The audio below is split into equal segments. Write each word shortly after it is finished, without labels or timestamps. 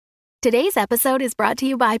Today's episode is brought to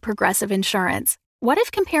you by Progressive Insurance. What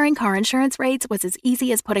if comparing car insurance rates was as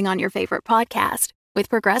easy as putting on your favorite podcast? With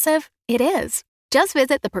Progressive, it is. Just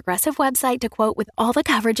visit the Progressive website to quote with all the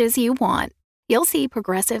coverages you want. You'll see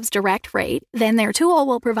Progressive's direct rate, then their tool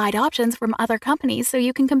will provide options from other companies so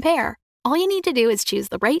you can compare. All you need to do is choose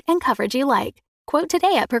the rate and coverage you like. Quote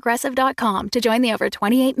today at Progressive.com to join the over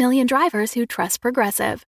 28 million drivers who trust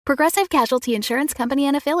Progressive. Progressive Casualty Insurance Company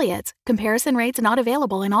and Affiliates. Comparison rates not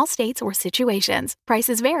available in all states or situations.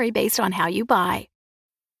 Prices vary based on how you buy.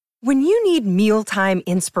 When you need mealtime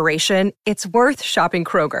inspiration, it's worth shopping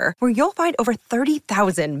Kroger, where you'll find over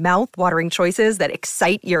 30,000 mouth-watering choices that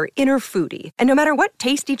excite your inner foodie. And no matter what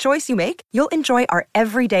tasty choice you make, you'll enjoy our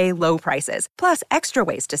everyday low prices, plus extra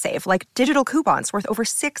ways to save, like digital coupons worth over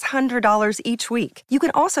 $600 each week. You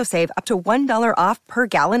can also save up to $1 off per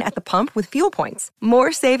gallon at the pump with fuel points.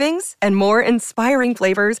 More savings and more inspiring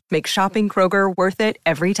flavors make shopping Kroger worth it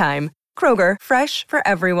every time. Kroger, fresh for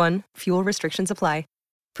everyone. Fuel restrictions apply.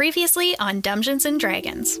 Previously on Dungeons and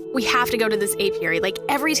Dragons. We have to go to this apiary. Like,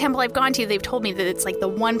 every temple I've gone to, they've told me that it's like the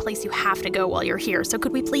one place you have to go while you're here. So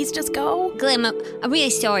could we please just go? Glim, I'm really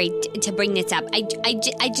sorry to bring this up. I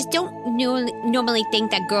just don't normally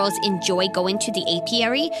think that girls enjoy going to the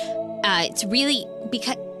apiary. It's really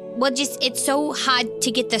because, well, just it's so hard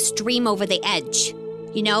to get the stream over the edge.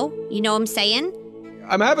 You know what I'm saying?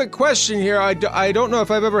 I have a question here. I don't know if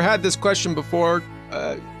I've ever had this question before.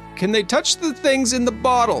 Can they touch the things in the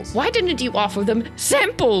bottles? Why didn't you offer them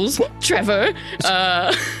samples, Trevor?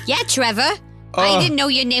 Yeah, Trevor. I didn't know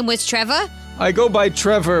your name was Trevor. I go by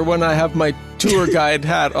Trevor when I have my tour guide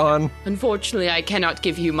hat on. Unfortunately, I cannot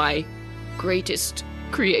give you my greatest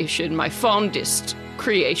creation, my fondest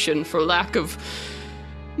creation for lack of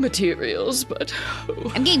materials, but...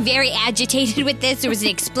 I'm getting very agitated with this. There was an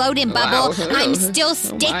exploding bubble. Wow. I'm still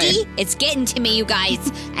sticky. It's getting to me, you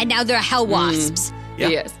guys. And now there are hell wasps. Yeah.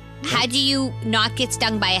 Yes. How do you not get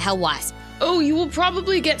stung by a hell wasp? Oh, you will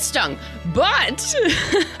probably get stung. But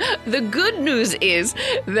the good news is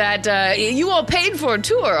that you all paid for a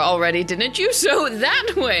tour already, didn't you? So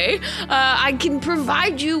that way, I can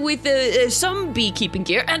provide you with some beekeeping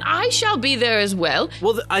gear, and I shall be there as well.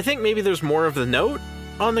 Well, I think maybe there's more of the note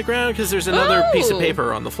on the ground, because there's another piece of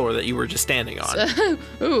paper on the floor that you were just standing on.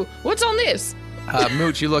 Ooh, what's on this?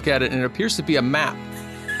 Mooch, you look at it, and it appears to be a map.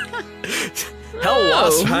 Hell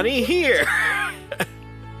wasp, honey, here.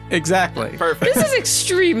 Exactly. Perfect. This is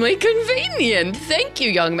extremely convenient. Thank you,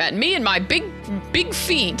 young man. Me and my big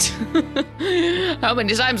feet. How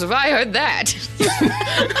many times have I heard that?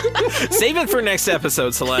 Save it for next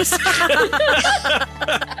episode, Celeste.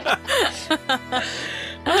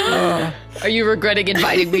 Are you regretting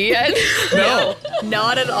inviting me yet? No.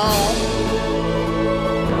 Not at all.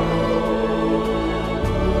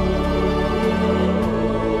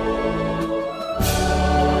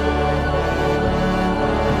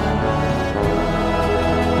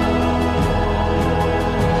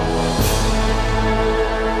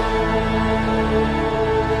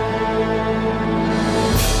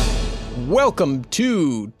 Welcome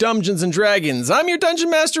to Dungeons and Dragons. I'm your Dungeon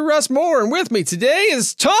Master, Russ Moore, and with me today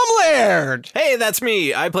is Tom Laird. Hey, that's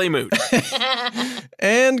me. I play Moot.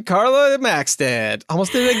 And Carla Maxted.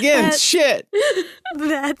 Almost did it again. Shit.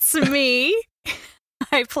 That's me.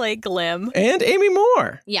 I play Glim. And Amy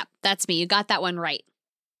Moore. Yep, that's me. You got that one right.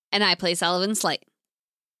 And I play Sullivan Slate.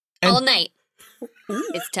 And- all night.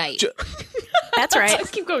 It's tight. That's right.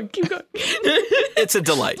 Keep going. It's a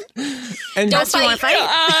delight. And Don't you want to fight?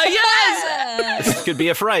 Yes! Could be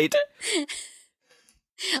a fright.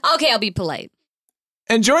 Okay, I'll be polite.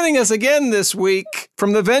 And joining us again this week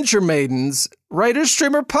from the Venture Maidens, writer,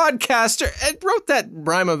 streamer, podcaster, and wrote that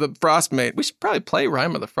Rime of the Frost Maiden. We should probably play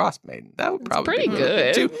Rime of the Frost Maiden. That would probably pretty be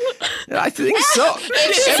good. Too. I think so.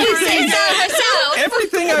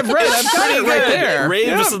 Everything I've read, I've got it right there.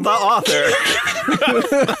 Raves the author.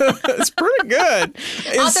 It's pretty good.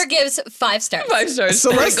 Author gives 5 stars. 5 stars.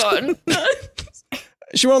 Celeste- Gone.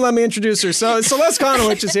 She won't let me introduce her. So Celeste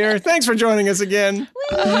Conowitch is here. Thanks for joining us again.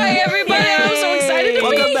 Hi, everybody. I'm so excited to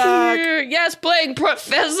Welcome be back. here. Yes, playing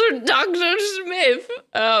Professor Dr. Smith,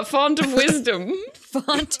 font of wisdom.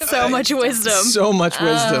 So much wisdom. So much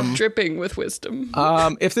wisdom. Dripping with wisdom.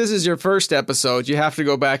 If this is your first episode, you have to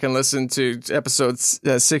go back and listen to episode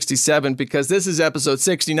 67 because this is episode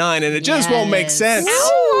 69 and it just won't make sense.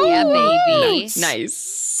 Yeah, baby.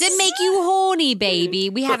 Nice. Does it make you horny, baby?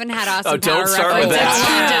 We haven't had Austin don't Power start with references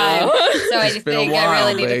that. in a time. So I It's been a think while, I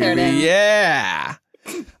really need to throw it baby. in. Yeah.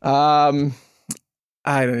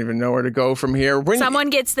 I don't even know where to go from here. Someone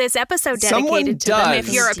gets this episode Someone dedicated to them. If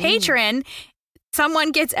does. you're a patron,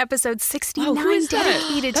 Someone gets episode 69 who is that?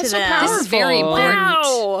 dedicated That's to so them. powerful. This is very important.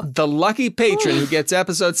 Wow. The lucky patron who gets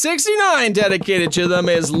episode 69 dedicated to them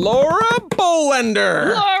is Laura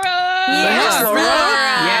Bolender. Laura! Yes, Laura.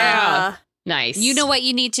 Yeah. Nice. You know what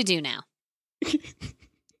you need to do now.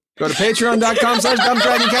 Go to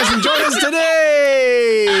patreon.com/dumbdragoncast and join us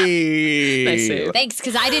today. Nice save. Thanks,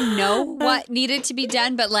 because I didn't know what needed to be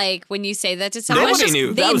done, but like when you say that to someone, Nobody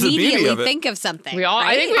knew. they That was the beauty immediately of it. think of something. We all, I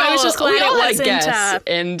right? think we I all, was just glad we all it had wasn't, guess,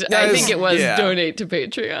 and I Yes, think it was yeah. donate to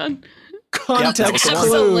Patreon. Context Yep. clues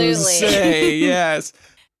Absolutely. say yes.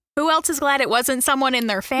 Who else is glad it wasn't someone in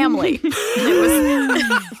their family?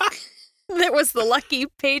 That was the lucky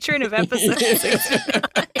patron of episode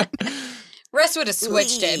 69. Russ would have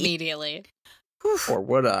switched it immediately. Or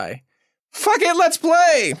would I? Fuck it, let's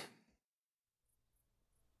play.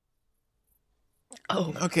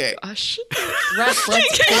 Oh, Okay. gosh. Russ,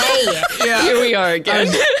 let's play. Yeah. Here we are again.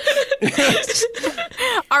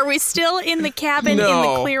 Are we still in the cabin, in the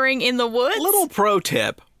No. clearing, in the woods? Little pro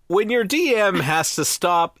tip. When your DM has to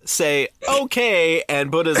stop, say, okay,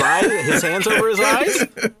 and put his hands over his eyes,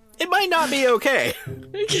 it might not be okay.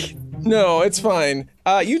 No, it's fine.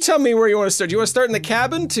 You tell me where you want to start. Do you want to start in the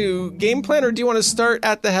cabin to game plan, or do you want to start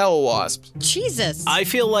at the Hell Wasps? Jesus. I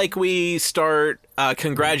feel like we start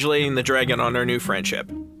congratulating the dragon on our new friendship.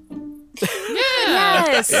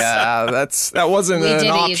 Yes. Yeah, that wasn't We an did it,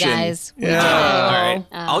 option. you guys. We Yeah. All right.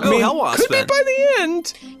 I'll go Hell Wasp could be then. by the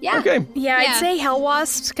end. Yeah. Okay. Yeah, Yeah. I'd say hell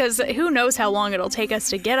wasps, because who knows how long it'll take us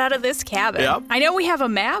to get out of this cabin. Yep. I know we have a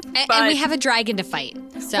map, And but we have a dragon to fight.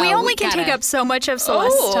 So we only can gotta- take up so much of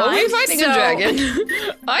Celeste's Oh, time. are we fighting so- a dragon?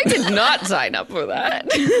 I did not sign up for that.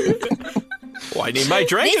 Well, I need my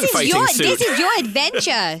dragon This is fighting your suit. this is your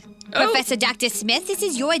adventure, Professor Dr. Smith. This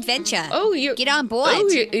is your adventure. Oh, you Get on board. Oh,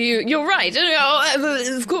 you're right.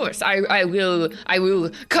 Of course, I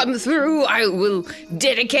will come through. I will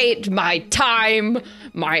dedicate my time,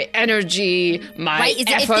 my energy, my right? If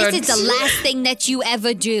efforts. this is the last thing that you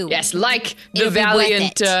ever do. Yes, like the It'll be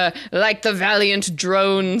worth valiant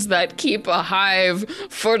drones that keep a hive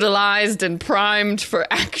fertilized and primed for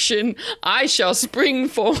action, I shall spring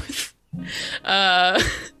forth.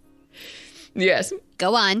 Yes.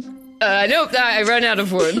 Go on. Nope, I ran out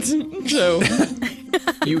of words. So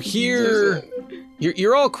You hear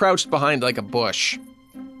you're all crouched behind like a bush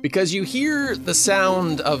because you hear the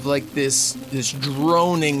sound of like this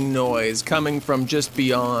droning noise coming from just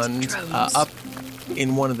beyond up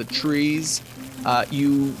in one of the trees.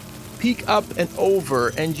 You peek up and over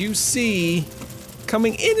and you see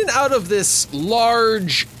coming in and out of this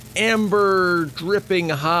large amber dripping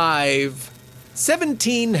hive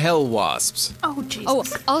 17 hell wasps. Oh, Jesus. Oh,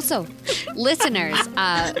 also, listeners,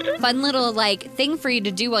 fun little like thing for you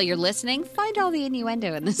to do while you're listening. Find all the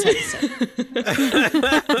innuendo in this episode.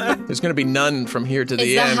 There's going to be none from here to Is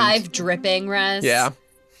the the end. hive dripping, Russ? Yeah.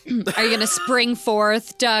 Are you going to spring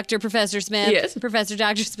forth, Professor Smith? Yes. Professor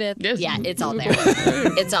Dr. Smith? Yes. Yeah, it's all there.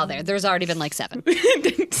 It's all there. There's already been like 7.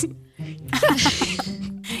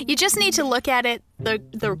 You just need to look at it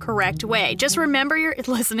the correct way. Just remember you're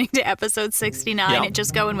listening to episode 69 Yeah. and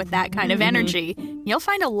just going with that kind of energy. You'll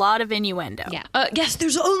find a lot of innuendo. Yeah. yes,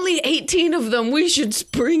 there's only 18 of them. We should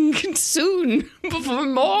spring soon before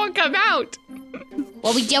more come out.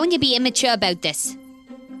 Well, we don't want to be immature about this.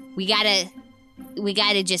 We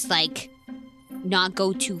gotta just like not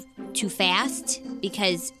go too fast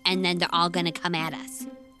and then they're all gonna come at us.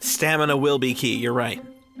 Stamina will be key. You're right.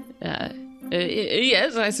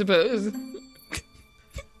 Yes, I suppose.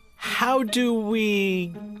 How do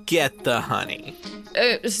we get the honey?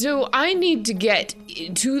 So I need to get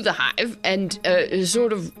to the hive and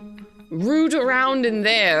sort of root around in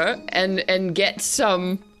there and get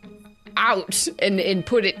some out and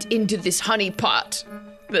put it into this honey pot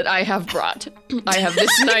that I have brought. I have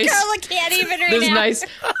this nice Girl, I can't even right this now. nice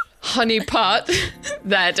honey pot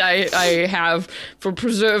that I have for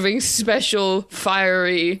preserving special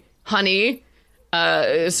fiery honey.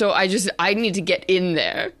 So I need to get in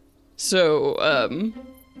there. So,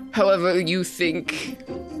 however you think.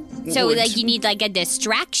 So, would- like, you need, like, a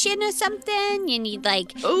distraction or something? You need,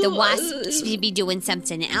 like, the wasps to be doing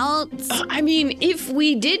something else? I mean, if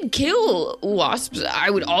we did kill wasps, I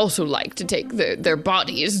would also like to take their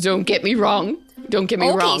bodies. Don't get me wrong. Don't get me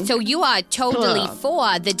wrong. Okay, so you are totally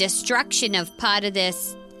for the destruction of part of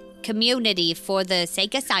this community for the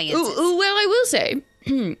sake of science. Ooh, well, I will say,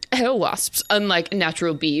 hell wasps, unlike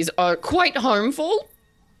natural bees, are quite harmful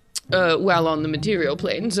while on the material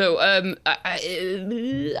plane. So I'm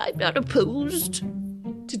not opposed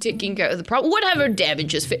to taking care of the problem. Whatever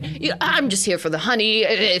damages fit. I'm just here for the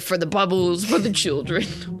honey, for the bubbles, for the children.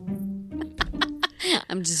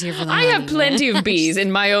 I'm I'm just here for the I honey, have plenty man. of bees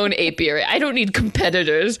in my own apiary. I don't need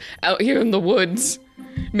competitors out here in the woods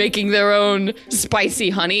making their own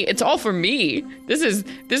spicy honey. It's all for me. This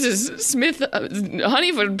is Smith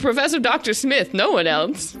honey for Professor Dr. Smith. No one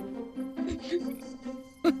else.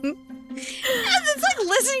 It's like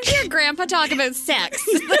listening to your grandpa talk about sex.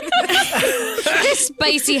 This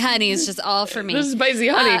spicy honey is just all for me. This is spicy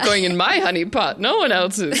honey going in my honey pot. No one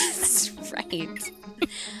else's. Right.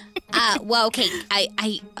 Well, okay. I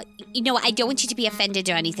I don't want you to be offended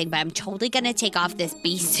or anything, but I'm totally gonna take off this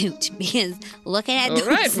bee suit because looking at those All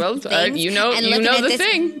right. Well, things you know and the looking at this,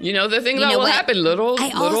 thing. You know the thing You that know will what? happen. Little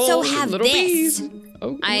also have little this. bees.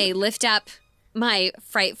 Oh, I lift up my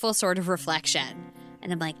frightful sort of reflection,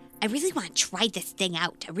 and I'm like, I really want to try this thing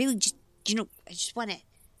out. I really just, I just want to.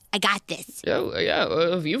 I got this. yeah.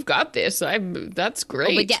 Well, if you've got this, that's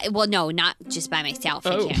great. Oh, but yeah, well, no, not just by myself.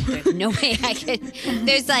 Oh. I can't. There's no way I could.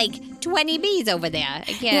 There's like 20 bees over there. I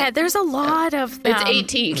can't. Yeah, there's a lot of them. It's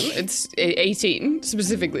 18. It's 18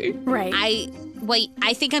 specifically. Right.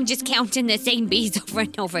 I think I'm just counting the same bees over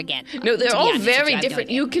and over again. No, they're To be all honest with very you, I have no different.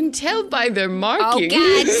 idea. You can tell by their Oh, markings.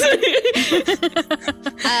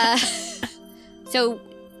 God. So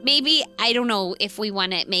maybe, I don't know, if we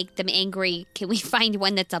want to make them angry, can we find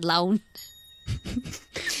one that's alone?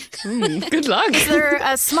 Good luck. Is there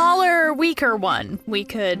a smaller, weaker one we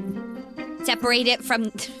could... Separate it from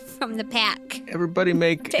the pack. Everybody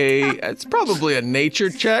make it's probably a nature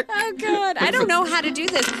check. Oh, God. I don't know how to do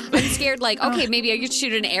this. I'm scared, like, okay, maybe I could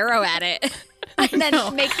shoot an arrow at it and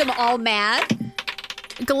then make them all mad.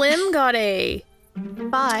 Glim got a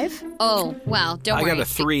 5. Oh, well, don't I worry. got a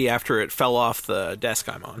 3 after it fell off the desk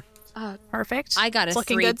I'm on. Perfect. I got a It's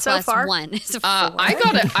looking 3 good so plus far. 1 is a 4.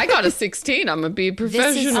 I got a 16. I'm a bee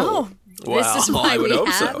professional. Well, This is why I would we hope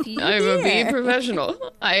have so. you I'm a bee here. professional.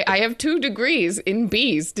 I have 2 degrees in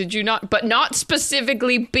bees. Did you not? But not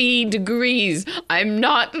specifically bee degrees. I'm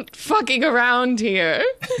not fucking around here.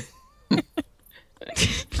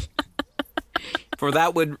 For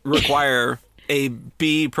that would require a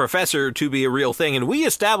bee professor to be a real thing, and we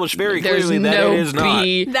established very There's clearly that no it is not.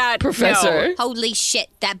 bee That- professor. Holy shit,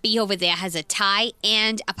 that bee over there has a tie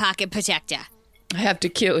and a pocket protector. I have to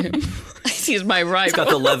kill him. He's my rival. Got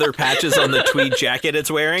the leather patches on the tweed jacket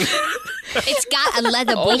it's wearing. It's got a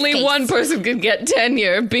leather briefcase. Only one person can get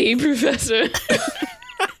tenure, bee professor.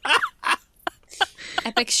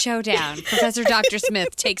 Epic showdown. Professor Dr.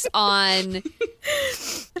 Smith takes on...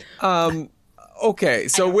 Okay,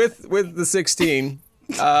 so with the 16,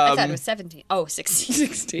 I thought it was 17. Oh, 16.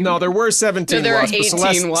 16. no, there were 17 No, there are wasps,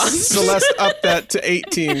 but 18 wasps. Celeste upped that to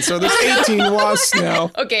 18, so there's 18 wasps now.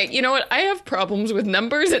 Okay, you know what? I have problems with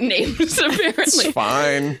numbers and names, It's apparently.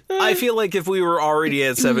 fine. I feel like if we were already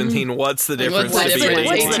at 17, what's the difference? What's the to being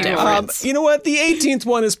difference? 18? What's the You know what? The 18th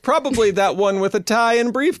one is probably that one with a tie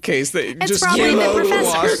and briefcase that It's just probably came the out of the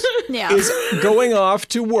professor. wasp Yeah. is going off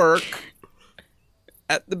to work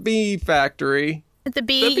at the bee factory. At the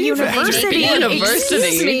bee bee university. Bee university.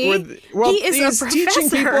 Excuse me. Well, he is a he's teaching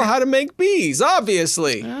professor. people how to make bees,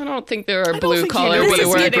 obviously. I don't think there are don't blue think collar he knows bee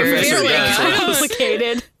he's getting workers. professor Really does.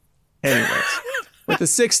 complicated. Anyways, with the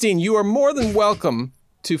 16, you are more than welcome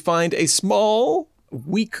to find a small,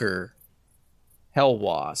 weaker hell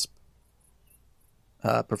wasp.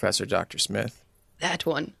 Professor Dr. Smith. That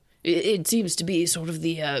one. It seems to be sort of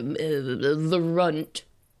the runt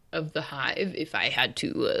of the hive, if I had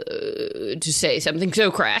to say something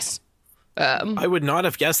so crass. I would not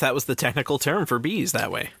have guessed that was the technical term for bees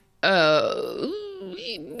that way.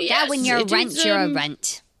 Yeah, when you're a runt, you're a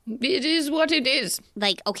runt. It is what it is.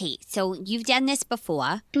 Like, okay, so you've done this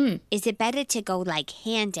before. Is it better to go, like,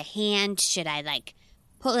 hand to hand? Should I, like,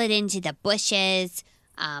 pull it into the bushes?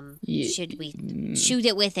 Should we shoot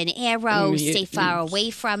it with an arrow, stay far away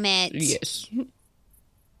from it? Yes.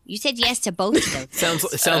 You said yes to both of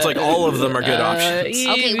those. Sounds like all of them are good options.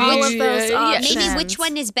 Okay, All of those options. Maybe which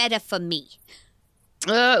one is better for me?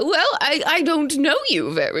 Well, I don't know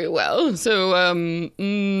you very well, so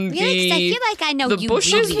Yeah, because I feel like I know the you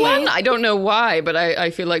bushes really one. well. I don't know why, but I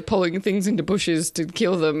feel like pulling things into bushes to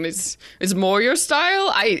kill them is more your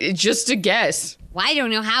style. It's just a guess. Well, I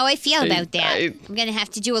don't know how I feel about that. I'm going to have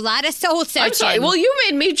to do a lot of soul searching. I'm sorry. Well, you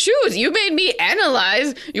made me choose. You made me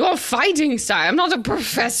analyze your fighting style. I'm not a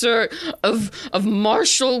professor of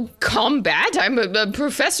martial combat. I'm a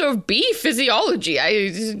professor of bee physiology. I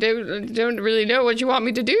just don't really know what you want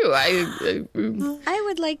me to do. I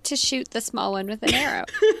would like to shoot the small one with an arrow.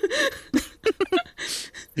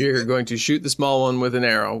 You're going to shoot the small one with an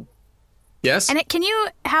arrow. Yes? And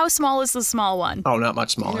how small is the small one? Oh, not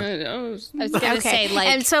much smaller. I was gonna say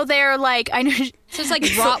and so they're like, I know. so it's like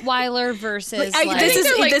Rottweiler versus This is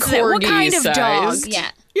it. What kind of dog? yeah.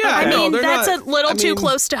 Yeah, I mean, they're that's not, a little too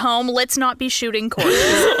close to home. Let's not be shooting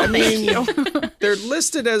corgis. I mean, they're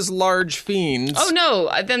listed as large fiends. Oh no,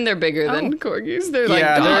 then they're bigger than corgis. They're like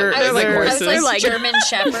Yeah, dogs. They're like horses. They're like German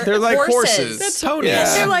Shepherd. They're like horses. That's ponies.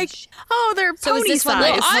 Yeah. They're like, they're So is pony this one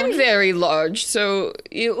size. like- I'm very large, so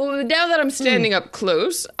now that I'm standing up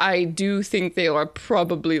close, I do think they are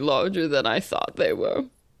probably larger than I thought they were.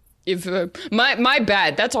 If my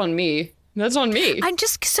bad, that's on me. That's on me. I'm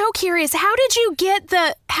just so curious. How did you get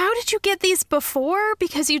these before?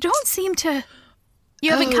 Because you don't seem to.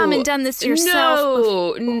 You haven't come and done this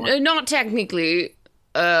yourself. No, not technically.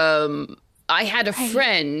 I had a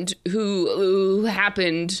friend who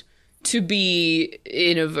happened to be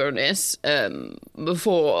in Avernus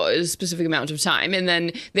before a specific amount of time, and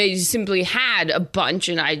then they simply had a bunch,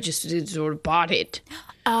 and I just sort of bought it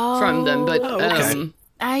from them. But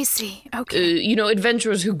I see. Okay.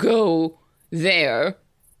 Adventurers who go there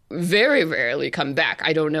very rarely come back.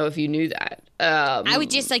 I don't know if you knew that. I would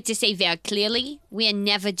just like to say very clearly, we are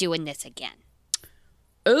never doing this again.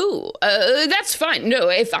 Oh, that's fine. No,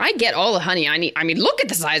 if I get all the honey I need, I mean, look at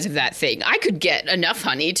the size of that thing. I could get enough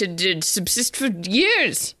honey to subsist for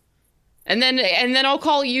years, and then I'll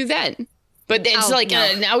call you then. But it's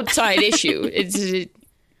an outside issue.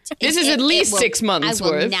 This is at least 6 months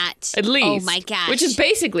worth. Not. At least. Oh my gosh. Which is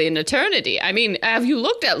basically an eternity. I mean, have you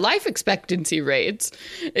looked at life expectancy rates?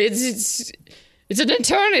 It's an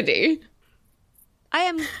eternity.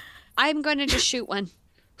 I'm going to just shoot one.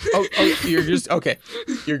 Oh, you're just okay.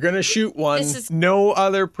 You're gonna shoot one. No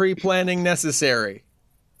other pre-planning necessary.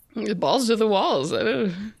 Balls to the walls. I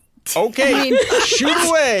don't... Okay, shoot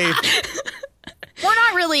away. We're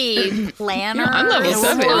not really planners. I'm level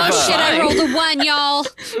 7. Oh shit! I rolled a 1, y'all.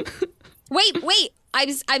 Wait.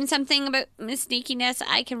 I'm something about sneakiness.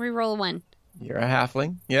 I can re-roll a 1. You're a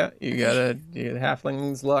halfling. Yeah, you got a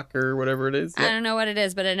halfling's luck or whatever it is. I don't know what it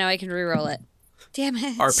is, but I know I can re-roll it. Damn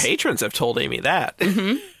it! Our patrons have told Amy that.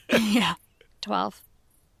 Yeah. 12.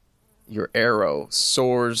 Your arrow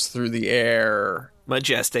soars through the air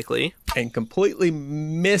Majestically. and completely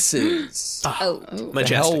misses the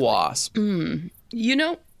Majestic. hell wasp.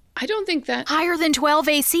 I don't think that... Higher than 12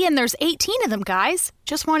 AC, and there's 18 of them, guys.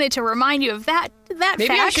 Just wanted to remind you of that Maybe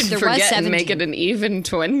fact. I should There was forget and 17. make it an even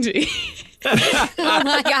 20. Oh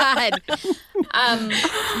my god.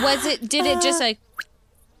 Did it just like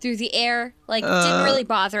through the air? Like didn't really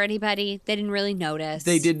bother anybody. They didn't really notice.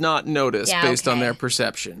 They did not notice Yeah, based on okay. their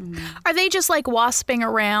perception. Are they just like wasping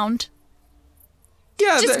around?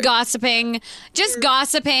 Yeah, Just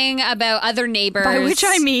gossiping about other neighbors. By which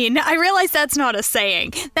I mean, I realize that's not a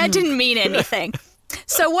saying. That didn't mean anything.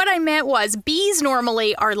 So what I meant was bees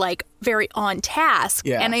normally are like very on task.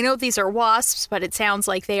 Yeah. And I know these are wasps, but it sounds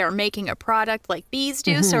like they are making a product like bees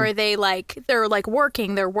do. So are they they're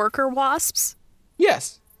working, they're worker wasps?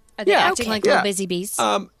 yes. Are they acting okay. like little busy bees?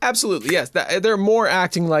 Absolutely, yes. They're more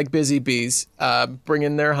acting like busy bees,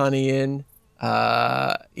 bringing their honey in,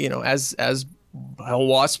 as hell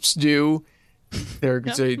wasps do. They're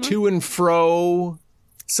to and fro,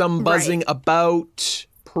 some buzzing about,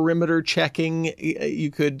 perimeter checking.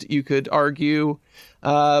 You could argue,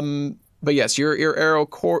 but yes, your arrow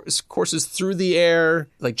courses through the air,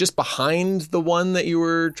 like just behind the one that you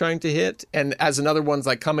were trying to hit, and as another one's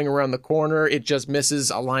like coming around the corner, it just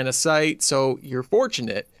misses a line of sight. So you're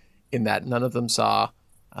fortunate in that none of them saw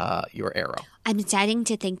your arrow. I'm starting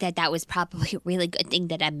to think that was probably a really good thing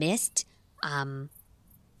that I missed.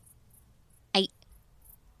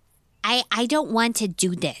 I don't want to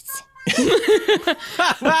do this.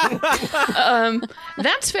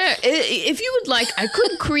 That's fair. If you would like, I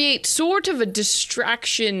could create sort of a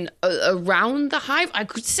distraction around the hive. I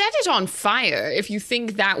could set it on fire if you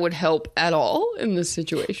think that would help at all in this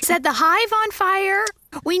situation. Set the hive on fire?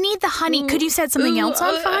 We need the honey. Could you set something else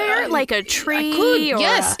on fire? Like a tree? I could, or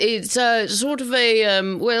yes. It's sort of a,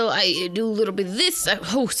 I do a little bit of this.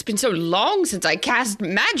 It's been so long since I cast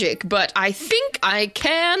magic, but I think I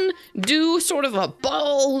can do sort of a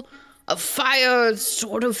ball of fire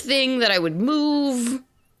sort of thing that I would move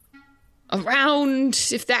around,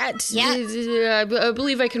 if that... Yeah. I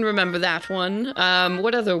believe I can remember that one.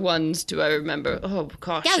 What other ones do I remember? Oh,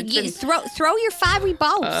 gosh. Yeah, it's been- throw your fiery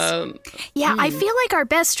balls. Yeah, I feel like our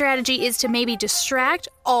best strategy is to maybe distract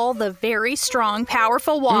all the very strong,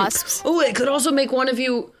 powerful wasps. Oh, it could also make one of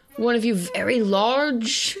you very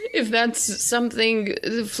large, if that's something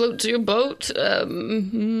that floats your boat.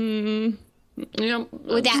 Yeah.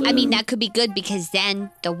 Well, that could be good because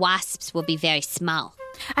then the wasps will be very small.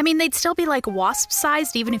 I mean, they'd still be like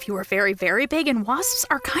wasp-sized even if you were very, very big, and wasps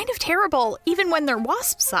are kind of terrible even when they're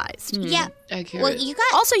wasp-sized. Yeah. Accurate. Well, you got.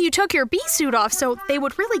 Also, you took your bee suit off, so they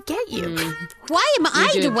would really get you. Why am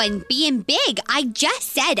I the did. one being big? I just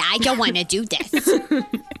said I don't want to do this.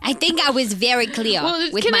 I think I was very clear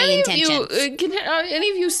with can my any intentions. Of you, can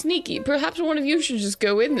any of you sneaky? Perhaps one of you should just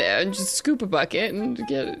go in there and just scoop a bucket and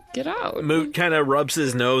get out. Moot kind of rubs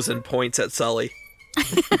his nose and points at Sully at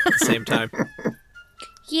the same time.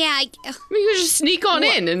 Yeah. I mean, you just sneak on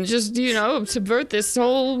in and just, subvert this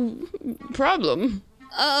whole problem.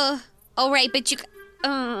 All right, but you.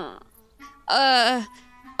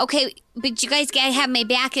 Okay, but you guys gotta have my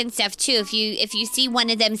back and stuff too. If you see one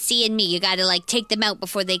of them seeing me, you gotta take them out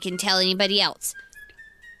before they can tell anybody else.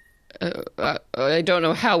 I don't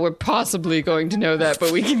know how we're possibly going to know that,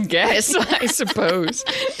 but we can guess, I suppose.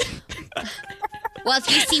 Well, if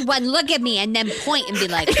you see one look at me and then point and be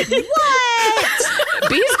like, what?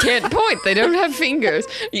 Bees can't point. They don't have fingers.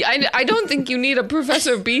 I don't think you need a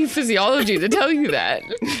professor of bee physiology to tell you that.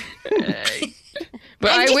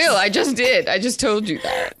 But I will. I just did. I just told you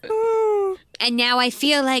that. And now I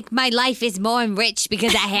feel like my life is more enriched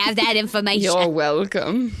because I have that information. You're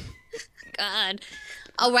welcome. God.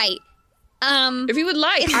 All right. If you would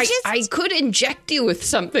like, I could inject you with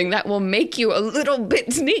something that will make you a little bit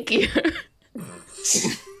sneakier.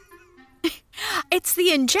 It's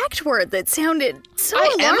the inject word that sounded so I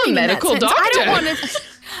am a alarming in that medical sentence. doctor. I don't want to...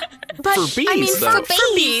 But, For bees, I mean, though.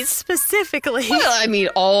 for bees specifically. Well, I mean,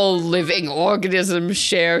 all living organisms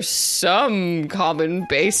share some common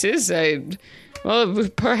basis. Well,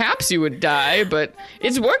 perhaps you would die, but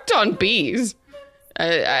it's worked on bees.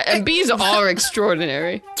 And bees are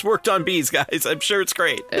extraordinary. It's worked on bees, guys. I'm sure it's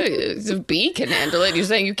great. If a bee can handle it. You're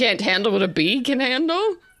saying you can't handle what a bee can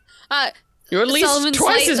handle? You're at least Solomon's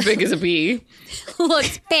twice like- as big as a bee.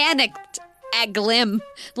 Looks panicked at Glim.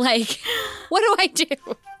 Like, what do I do?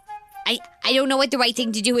 I don't know what the right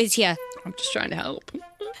thing to do is here. I'm just trying to help.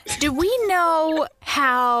 Do we know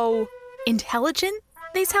how intelligent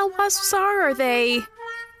these hell wasps are? Are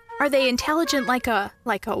they intelligent like a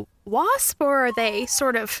wasp, or are they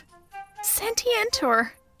sort of sentient,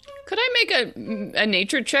 or? Could I make a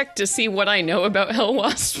nature check to see what I know about hell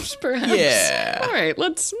wasps, perhaps? Yeah. All right,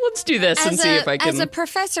 let's do this and see if I can. As a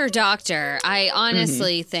professor doctor, I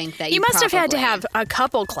honestly think that You must have had to probably- have a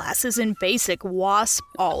couple classes in basic waspology,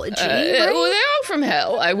 Well, right? they're all from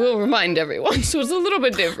hell. I will remind everyone, so it's a little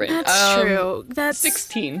bit different. That's true. That's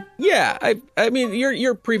 16. Yeah, I mean,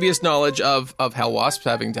 your previous knowledge of hell wasps,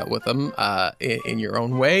 having dealt with them in your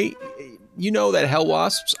own way, you know that hell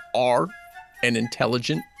wasps are an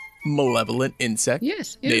intelligent, malevolent insect,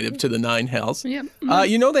 Yes, yeah. native to the nine hells. Yep.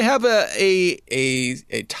 You know they have a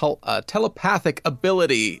telepathic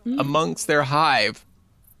ability amongst their hive.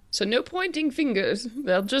 So no pointing fingers.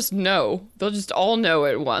 They'll just know. They'll just all know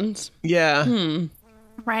at once. Yeah.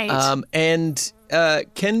 right. And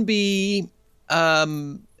can be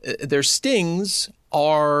their stings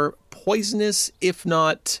are poisonous, if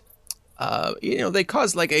not they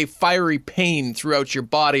cause like a fiery pain throughout your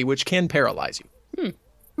body, which can paralyze you.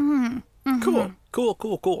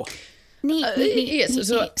 Cool. Neat. Yes,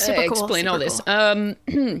 so Super cool, explain all this.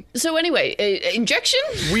 super So anyway, injection?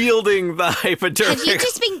 Wielding the Have you hypodermic.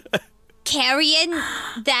 just been carrying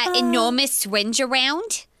that enormous syringe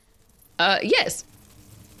around? Yes.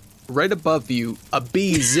 Right above you, a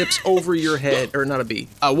bee zips over your head, or not a bee,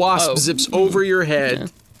 a wasp zips over your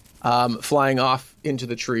head, flying off into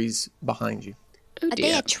the trees behind you. Oh, Are they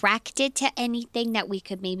dear. attracted to anything that we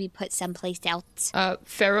could maybe put someplace else?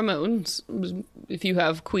 Pheromones. If you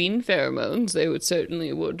have queen pheromones, they would.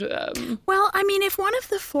 Well, I mean, if one of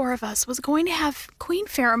the four of us was going to have queen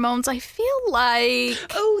pheromones, I feel like...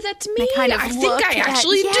 Oh, that's me. kind of I think look I at-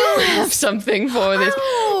 actually do yes. have something for this.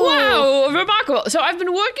 Oh. Wow, remarkable. So I've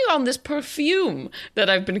been working on this perfume that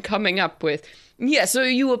I've been coming up with. Yeah, so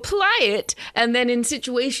you apply it, and then in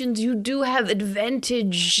situations you do have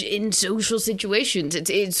advantage in social situations.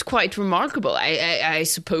 It's quite remarkable. I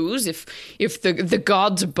suppose if the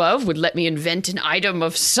gods above would let me invent an item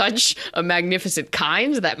of such a magnificent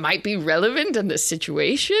kind that might be relevant in this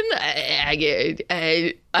situation.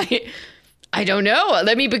 I don't know.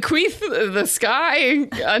 Let me bequeath the sky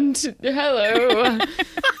unto hello.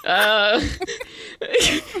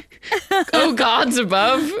 Oh, gods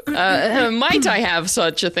above, might I have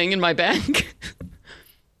such a thing in my bank?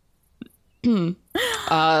 The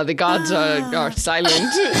gods are silent.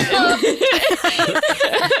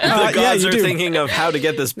 The gods you are do. thinking of how to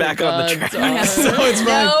get this back on the track. So it's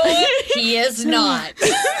fine. No, he is not.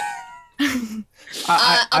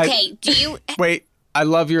 Okay, do you... Wait, I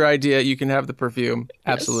love your idea. You can have the perfume.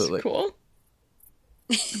 Absolutely. Yes, cool.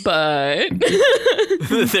 But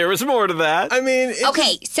There was more to that. I mean,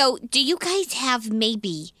 Okay, so do you guys have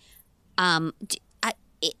maybe,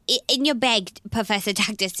 in your bag, Professor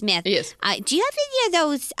Dr. Smith? Yes. Do you have any of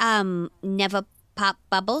those never pop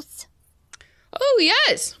bubbles? oh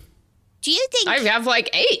yes, Do you think? I have like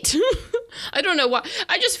 8. I don't know why.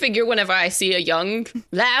 I just figure whenever I see a young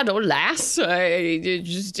lad or lass, I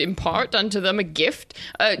just impart unto them a gift.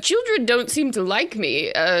 Children don't seem to like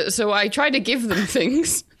me, so I try to give them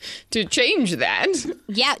things to change that.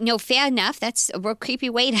 Yeah, no, fair enough. That's a real creepy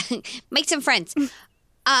way to make some friends.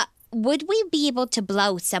 Would we be able to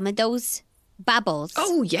blow some of those bubbles?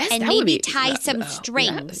 Oh yes, and that would maybe be, tie some yes,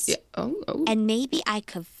 strings. yeah. Oh. And maybe I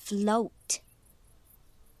could float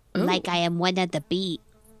like I am one of the bee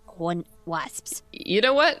wasps. You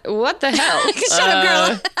know what? What the hell? Shut up,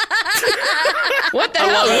 girl. What the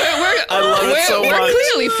hell? I love it so we're much.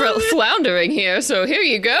 clearly floundering here, so here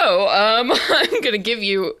you go. I'm going to give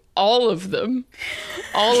you all of them.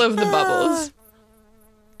 All of the bubbles.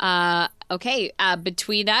 Okay,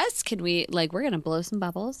 between us, can we, we're going to blow some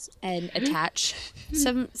bubbles and attach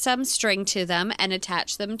some string to them and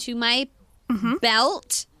attach them to my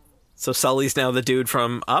belt? So Sully's now the dude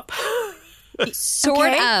from Up?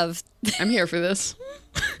 Sort of. I'm here for this.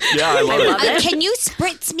 Yeah, I love it. Can you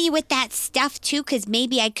spritz me with that stuff, too? Because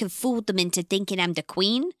maybe I could fool them into thinking I'm the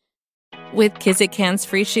queen. With Kizik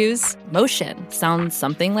hands-free shoes, motion sounds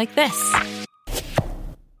something like this.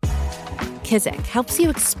 Kizik helps you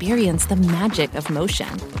experience the magic of motion.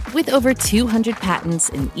 With over 200 patents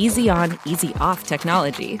and easy-on, easy-off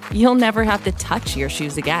technology, you'll never have to touch your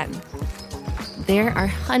shoes again. There are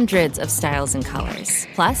hundreds of styles and colors,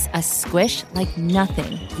 plus a squish like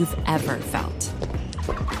nothing you've ever felt.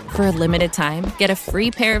 For a limited time, get a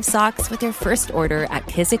free pair of socks with your first order at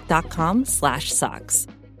kizik.com/socks.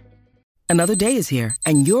 Another day is here,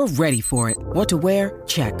 and you're ready for it. What to wear?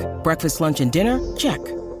 Check. Breakfast, lunch, and dinner? Check.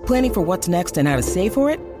 Planning for what's next and how to save for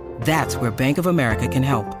it? That's where Bank of America can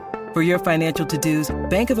help. For your financial to-dos,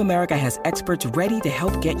 Bank of America has experts ready to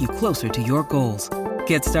help get you closer to your goals.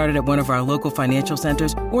 Get started at one of our local financial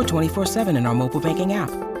centers or 24/7 in our mobile banking app.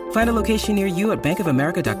 Find a location near you at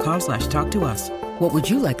bankofamerica.com/talktous. What would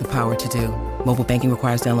you like the power to do? Mobile banking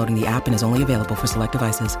requires downloading the app and is only available for select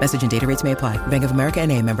devices. Message and data rates may apply. Bank of America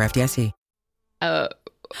N.A., member FDIC.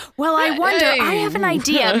 Well, I wonder. I have an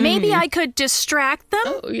idea. Maybe I could distract them,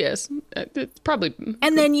 Oh, yes. It's probably...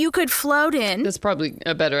 and then you could float in. That's probably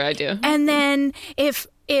a better idea. And then if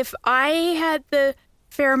I had the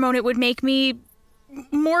pheromone, it would make me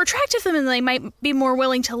more attractive to them, and they might be more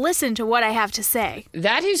willing to listen to what I have to say.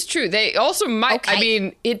 That is true. They also might... Okay. I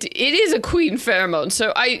mean, it is a queen pheromone,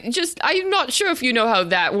 so I'm not sure if you know how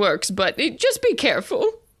that works, but just be careful.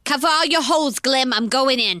 Cover all your holes, Glim. I'm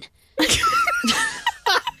going in.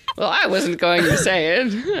 Well, I wasn't going to say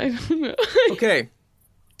it. I don't know. okay.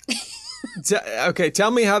 Okay,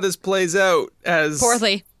 tell me how this plays out as...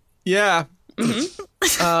 Poorly. Yeah.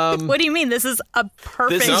 What do you mean? This is a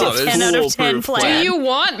perfect This is a 10 out of 10 foolproof plan. plan. Do you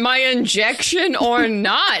want my injection or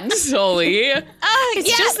not, Sully?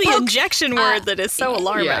 It's just the injection word that is so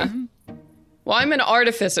alarming. Yeah. Well, I'm an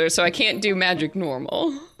artificer, so I can't do magic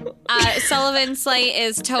normal. Sullivan Slate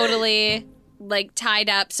is totally tied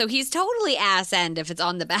up, so he's totally ass end if it's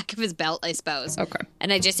on the back of his belt, I suppose. Okay.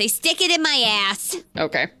 And I just say, stick it in my ass.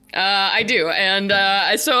 Okay. I do. And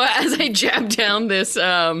so as I jab down this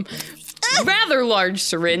rather large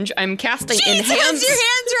syringe, I'm casting Jesus, enhance. your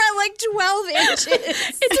hands are at 12 inches.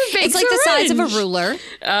 It's a big It's like the size of a syringe. ruler.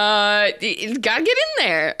 Gotta get in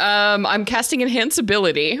there. I'm casting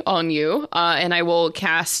enhanceability on you, and I will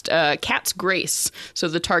cast Cat's Grace, so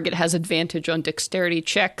the target has advantage on dexterity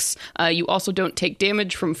checks. You also don't take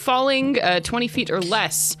damage from falling 20 feet or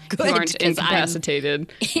less. Good, You aren't 'cause I'm-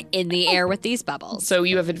 incapacitated. In the air with these bubbles. So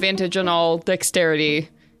you have advantage on all dexterity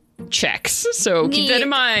checks. So keep that in Neat.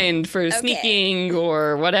 mind for sneaking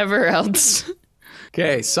or whatever else.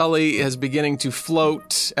 Okay, Sully is beginning to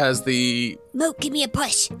float as the Moot, give me a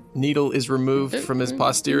push. needle is removed from his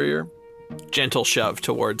posterior. Gentle shove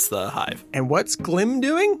towards the hive. And what's Glim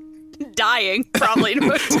doing? Dying, probably in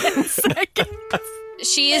about 10 seconds.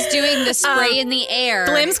 She is doing the spray in the air.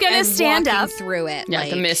 Glim's gonna and stand walking up. through it. Yeah,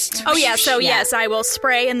 the mist. Oh, yeah, so Yeah. yes, I will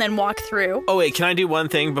spray and then walk through. Oh, wait, can I do one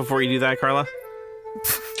thing before you do that, Carla?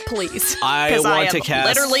 Please. I Because want I am to cast-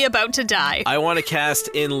 literally about to die. I want to cast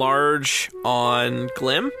Enlarge on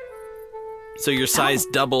Glim, so your size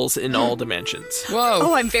doubles in all dimensions. Whoa.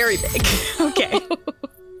 Oh, I'm very big. Okay.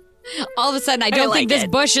 All of a sudden, I don't like think this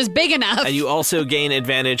it. bush is big enough. And you also gain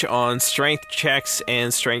advantage on strength checks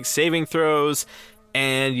and strength saving throws,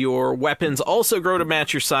 and your weapons also grow to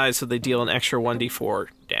match your size, so they deal an extra 1d4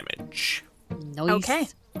 damage. Nice. Okay.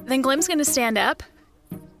 Then Glim's going to stand up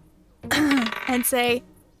and say,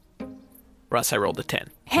 Russ, I rolled a 10.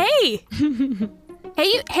 Hey! hey,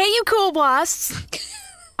 you cool wasps.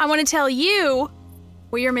 I want to tell you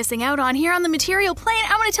what you're missing out on here on the material plane.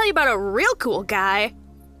 I want to tell you about a real cool guy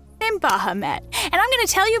named Bahamut. And I'm going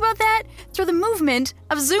to tell you about that through the movement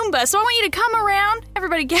of Zumba. So I want you to come around.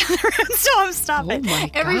 Everybody gather around. Stop it. my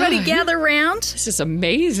God. Everybody gather around. This is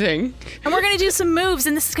amazing. And we're going to do some moves,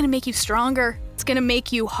 and this is going to make you stronger. It's going to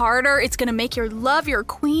make you harder. It's going to make you love your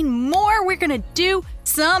queen more. We're going to do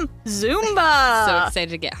some Zumba. So excited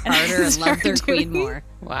to get harder and love their queen more.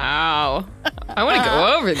 Wow. I want to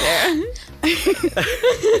go over there.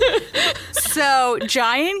 So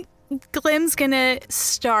Giant Glim's going to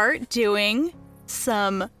start doing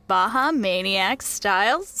some Baja Maniac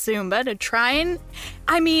style Zumba to try and,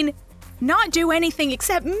 not do anything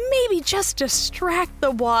except maybe just distract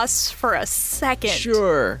the wasps for a second.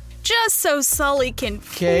 Sure. Just so Sully can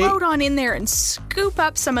float on in there and scoop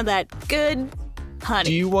up some of that good honey.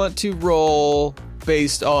 Do you want to roll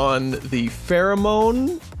based on the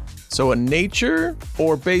pheromone, so a nature,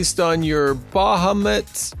 or based on your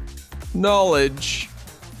Bahamut knowledge,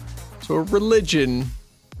 so a religion?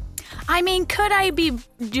 Could I be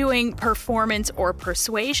doing performance or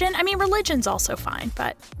persuasion? Religion's also fine,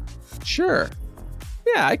 but... Sure.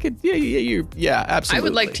 Yeah, I could. Yeah, absolutely. I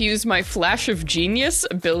would like to use my Flash of Genius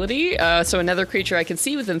ability. So another creature I can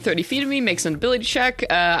see within 30 feet of me makes an ability check.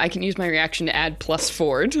 I can use my reaction to add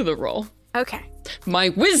 +4 to the roll. Okay. My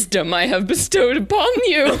wisdom I have bestowed upon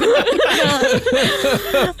you.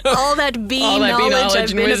 All that bee knowledge I've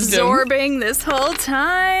and been wisdom. absorbing this whole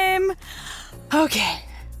time. Okay.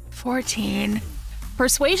 14.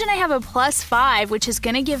 Persuasion, I have a +5, which is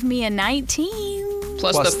going to give me a 19.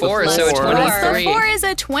 Plus Plus the the 4, so a four. 23. The 4 is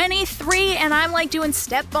a 23, and I'm doing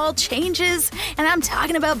step ball changes, and I'm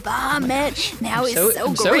talking about Bahamut. Now he's so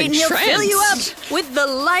I'm so great, and he'll fill you up entranced. with the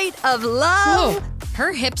light of love. Whoa.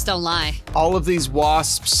 Her hips don't lie. All of these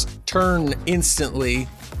wasps turn instantly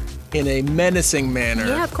in a menacing manner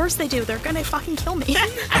Yeah, of course they do. They're gonna fucking kill me.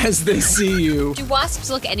 as they see you. Do wasps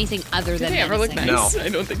look anything other Do than they ever look menacing? nice? No. I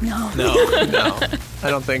don't think No, No, I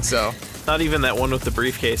don't think so. not even that one with the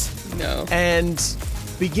briefcase. No. And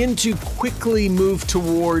begin to quickly move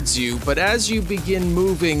towards you. But as you begin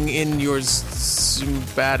moving in your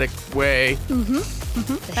Zumbatic way,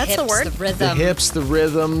 That's the word. The the rhythm. hips, the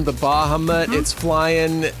rhythm, the Bahamut, it's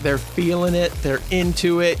flying. They're feeling it. They're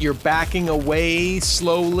into it. You're backing away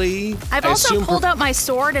slowly. I've also pulled out my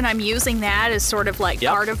sword, and I'm using that as sort of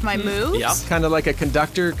part of my moves. Yep. Kind of like a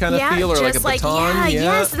conductor kind of feel, or like a just baton.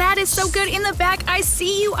 yes, that is so good. In the back, I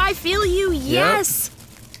see you, I feel you. Yes.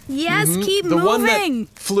 Yes, keep The moving. one that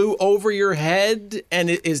flew over your head and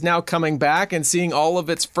it is now coming back and seeing all of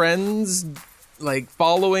its friends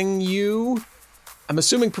following you. I'm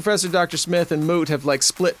assuming Professor Dr. Smith and Moot have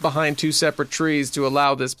split behind two separate trees to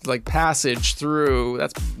allow this passage through.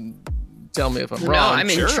 Tell me if I'm No, wrong.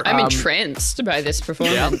 I'm entranced by this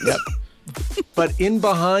performance. Yep. But in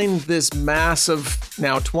behind this mass of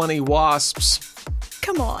now 20 wasps,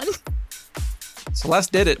 Come on.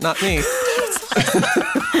 Celeste did it, not me.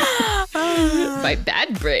 My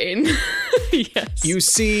bad brain. Yes. You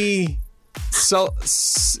see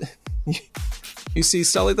you see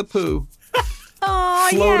Sully the Pooh Oh,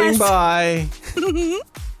 floating yes. by.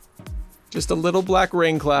 Just a little black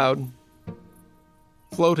rain cloud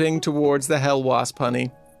floating towards the hell wasp,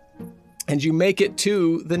 honey. And you make it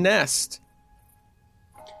to the nest.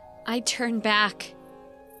 I turn back.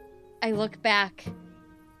 I look back.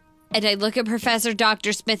 And I look at Professor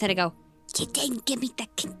Dr. Smith and I go, "You didn't give me the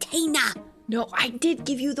container." No, I did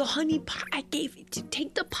give you the honey pot. I gave you to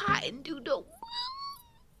take the pot and do the...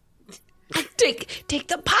 Take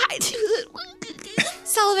the pot.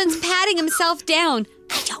 Sullivan's patting himself down.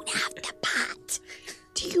 I don't have the pot.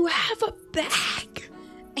 Do you have a bag?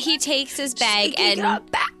 He takes his bag Speaking and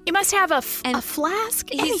of bag. You must have a And flask.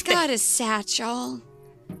 he's anything. got a satchel.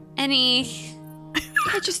 And he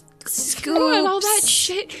I just screw all that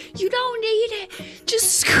shit. You don't need it.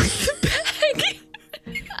 Just screw the bag.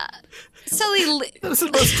 Sully That's the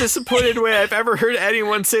most disappointed way I've ever heard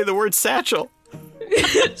anyone say the word satchel.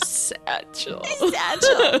 Satchel.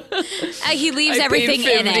 he leaves I everything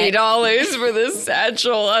paid in it. $50 for this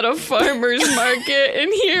satchel at a farmer's market, and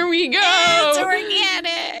here we go. It's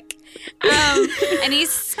organic. And he's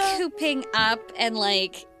scooping up and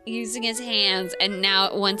using his hands, and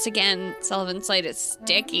now once again Sullivan's slate is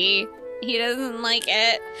sticky. He doesn't like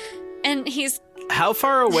it, and he's. How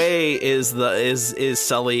far away is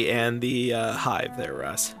Sully and the hive there,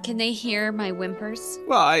 Russ? Can they hear my whimpers?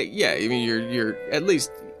 Well, you're at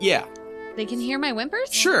least, yeah. They can hear my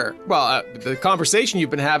whimpers? Sure. Well, the conversation you've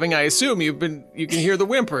been having, I assume you can hear the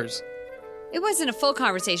whimpers. It wasn't a full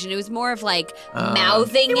conversation. It was more of like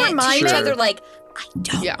mouthing it to each Sure. other, like, I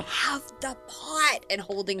don't have the pot, and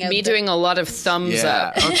holding out. Me doing a lot of thumbs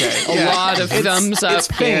up. Okay. A lot of thumbs up It's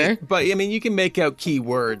here. faint, but I mean, you can make out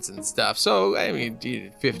keywords and stuff. So, I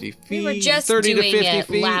mean, 50 feet, We were just 30 doing to 50 it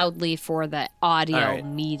feet. loudly for the audio All right.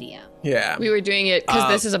 medium. Yeah. We were doing it because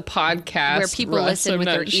this is a podcast Where people Russ, listen I'm with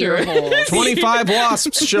not their sure. ear holes. 25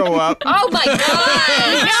 wasps show up. Oh my god!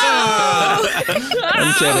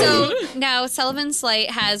 I'm kidding. So now Sullivan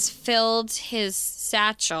Slate has filled his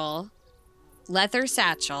leather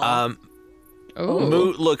satchel.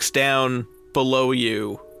 Moot looks down below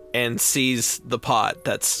you and sees the pot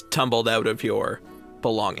that's tumbled out of your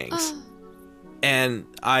belongings. And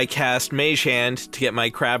I cast Mage Hand to get my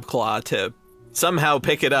crab claw to somehow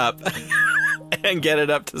pick it up and get it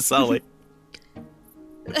up to Sully.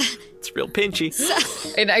 It's real pinchy.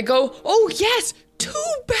 And I go, oh yes, 2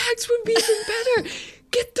 bags would be even better.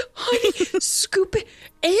 Get the honey, scoop it,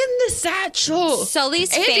 and the satchel.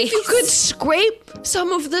 Sully's and face. if you could scrape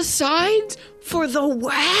some of the sides for the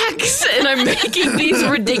wax. And I'm making these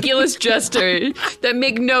ridiculous gestures that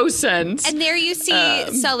make no sense. And there you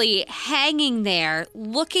see Sully hanging there,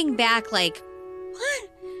 looking back like, what?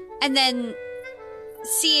 And then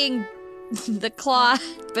seeing the claw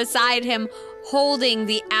beside him holding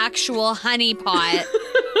the actual honey pot.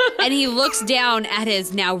 And he looks down at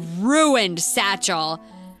his now ruined satchel.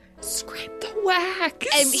 Scrape the wax.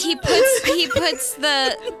 And he puts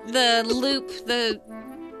the loop, the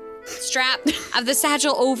strap of the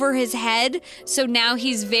satchel over his head. So now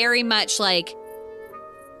he's very much like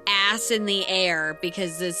ass in the air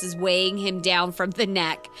because this is weighing him down from the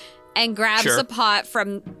neck, and grabs Sure. a pot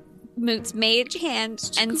from Moot's mage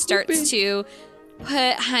hand and starts to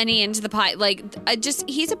put honey into the pot. Like,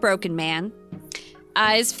 he's a broken man.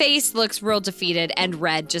 His face looks real defeated and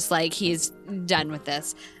red, just like he's done with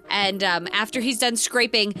this. And after he's done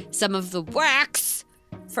scraping some of the wax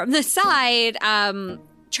from the side,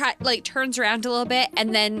 turns around a little bit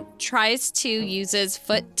and then tries to use his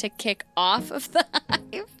foot to kick off of the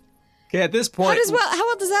hive. Okay, at this point, How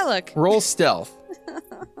well does that look? roll stealth.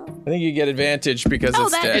 I think you get advantage because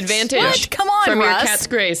it's that- dead. Advantage. What? Come on, from your Russ. cat's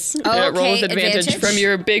grace. Oh, Roll with okay, advantage, advantage. from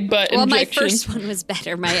your big butt Well, my injection. first one was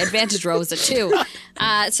better. My advantage roll was a 2.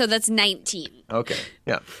 So that's 19. Okay,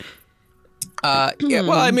 yeah. Yeah,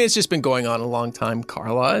 well, I mean, it's just been going on a long time,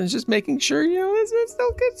 Carla, and it's just making sure, it's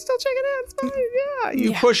still good, still checking it out. It's fine, yeah.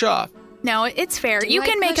 You push off. No, it's fair. You I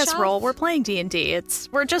can make push us off? roll. We're playing D&D.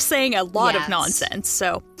 We're just saying a lot of Yes. nonsense.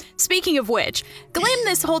 So, speaking of which, Glim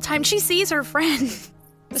this whole time, she sees her friend.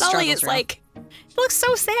 Sully struggle's is real. like, he looks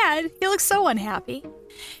so sad. He looks so unhappy.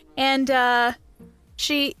 And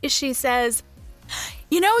she says,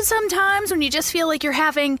 sometimes when you just feel like you're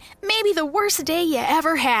having maybe the worst day you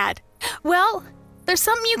ever had. Well, there's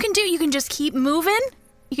something you can do. You can just keep moving.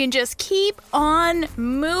 You can just keep on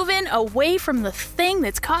moving away from the thing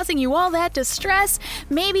that's causing you all that distress.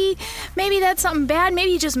 Maybe that's something bad.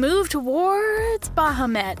 Maybe you just move towards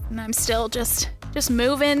Bahamut. And I'm still just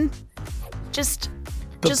moving. Just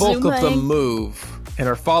The bulk of them zooming. move and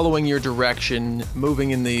are following your direction, moving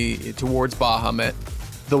towards Bahamut.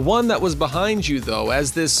 The one that was behind you, though,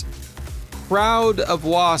 as this crowd of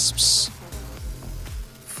wasps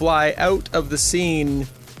fly out of the scene,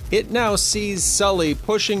 it now sees Sully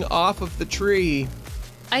pushing off of the tree.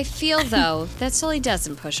 I feel, though, that Sully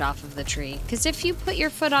doesn't push off of the tree. Because if you put your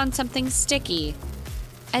foot on something sticky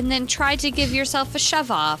and then try to give yourself a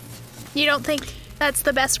shove off, You don't think that's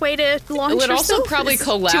the best way to launch It would yourself? also probably is to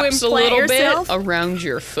collapse a implant little yourself? bit around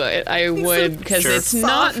your foot. I would, because Sure. it's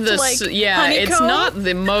not Soft, the like it's honeycomb? not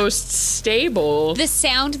the most stable. the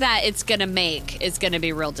sound that it's going to make is going to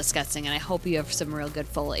be real disgusting. And I hope you have some real good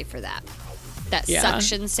Foley for that. That Yeah.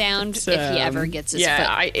 suction sound, if he ever gets his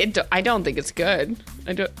foot. I don't think it's good.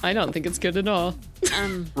 I don't think it's good at all.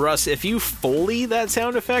 Russ, if you Foley that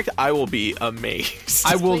sound effect, I will be amazed.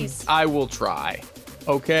 I will try.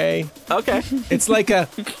 Okay? Okay. It's like a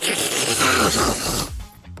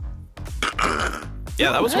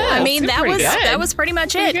Yeah, that was I horrible. mean, that pretty was good. that was pretty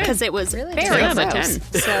much it because it was Really? very 10 out of gross.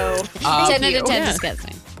 10. So 10 out of 10 Yeah.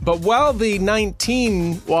 disgusting. But while the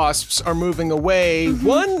 19 wasps are moving away,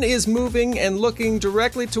 one is moving and looking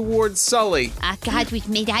directly towards Sully. Ah, God, we've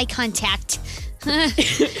made eye contact.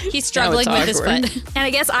 He's struggling Now with it's his awkward. foot. and I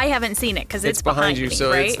guess I haven't seen it because it's behind you, me, so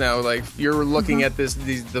right? it's now like you're looking at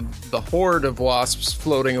the horde of wasps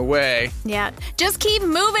floating away. Yeah. Just keep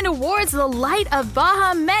moving towards the light of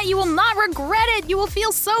Bahamut. You will not regret it. You will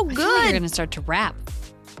feel so I feel like you're good. going to start to rap.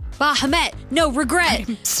 Bahamut, no regret.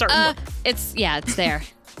 certain. It's there.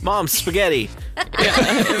 Mom, spaghetti.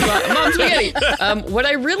 Mom spaghetti. What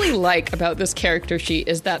I really like about this character sheet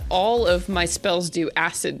is that all of my spells do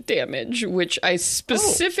acid damage, which I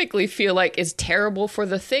specifically feel like is terrible for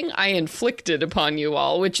the thing I inflicted upon you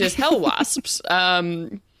all, which is hell wasps.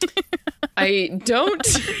 I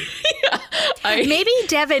don't. Maybe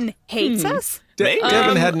Devin hates us?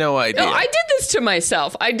 Devin had no idea. No, I did this to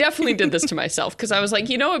myself. I definitely did this to myself because I was like,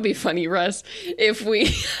 you know, it'd be funny, Russ, if we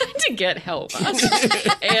had to get help.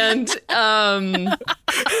 And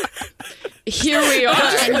here we are.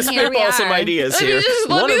 And here we are. Some ideas here.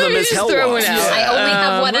 One of them is hell wasps. I only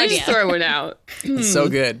have one we're idea. just throwing out. So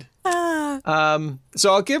good.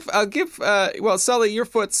 So I'll give. Well, Sully, your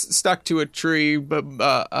foot's stuck to a tree,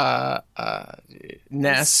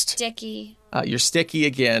 nest. Sticky. You're sticky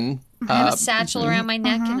again. I have a satchel around my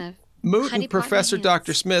neck and a Moot honey and pot in Professor my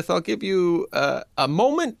Dr. Smith, I'll give you a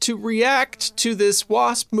moment to react to this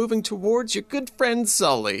wasp moving towards your good friend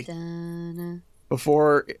Sully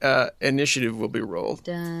before initiative will be rolled.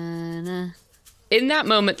 In that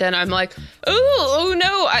moment, then I'm like, oh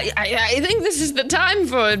no, I think this is the time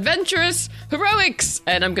for adventurous heroics,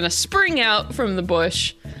 and I'm gonna spring out from the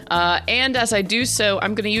bush. And as I do so,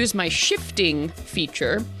 I'm gonna use my shifting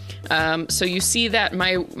feature. So you see that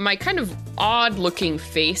my kind of odd-looking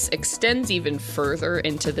face extends even further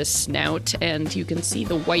into the snout, and you can see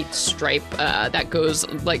the white stripe that goes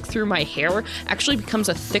like through my hair actually becomes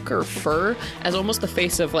a thicker fur, as almost the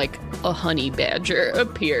face of like a honey badger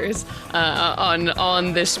appears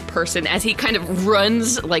on this person as he kind of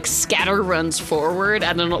runs, like scatter runs forward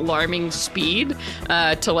at an alarming speed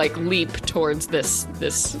to like leap towards this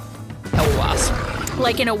hell wasp.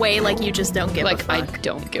 Like in a way, like you just don't give a like fuck. I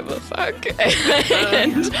don't give a fuck.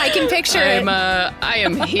 And I can picture it. I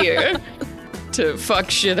am here to fuck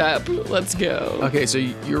shit up. Let's go. Okay, so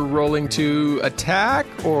you're rolling to attack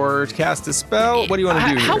or cast a spell? What do you want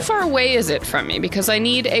to do How here? far away is it from me? Because I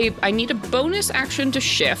need a bonus action to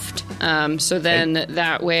shift. So then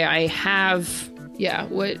that way I have. Yeah.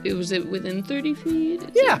 What was it within 30 feet?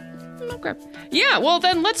 Yeah. Okay. Yeah, well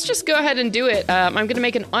then let's just go ahead and do it. I'm going to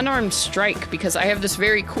make an unarmed strike because I have this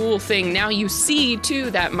very cool thing. Now you see, too,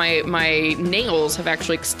 that my nails have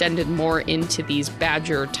actually extended more into these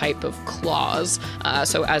badger type of claws.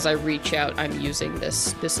 So as I reach out, I'm using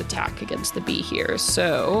this attack against the bee here.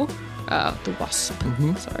 So, the wasp.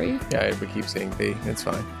 Sorry. Yeah, we keep saying bee. It's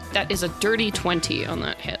fine. That is a dirty 20 on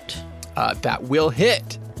that hit. That will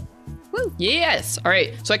hit. Woo. Yes. All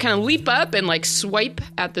right. So I kind of leap up and like swipe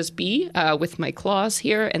at this bee with my claws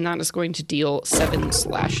here, and that is going to deal 7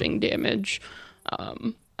 slashing damage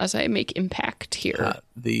as I make impact here.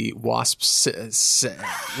 The wasp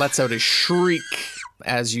lets out a shriek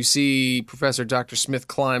as you see Professor Dr. Smith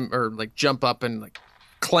jump up and like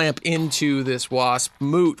clamp into this wasp.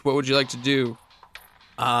 Moot, what would you like to do?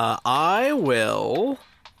 I will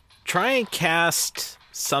try and cast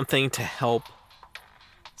something to help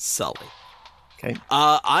Sully. Okay.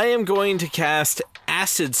 I am going to cast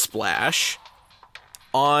Acid Splash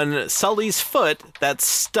on Sully's foot that's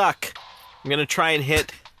stuck. I'm going to try and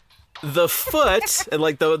hit the foot, and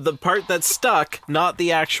like the part that's stuck, not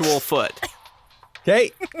the actual foot. Okay.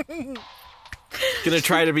 Going to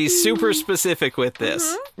try to be super specific with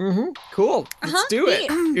this. Cool. Let's do it.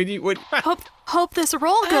 Hope this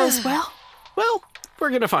roll goes well. Well, we're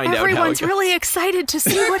going to find out how it Everyone's goes. really excited to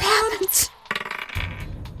see what happens.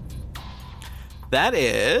 That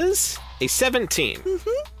is a 17.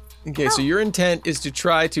 Okay, so your intent is to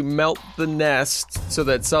try to melt the nest so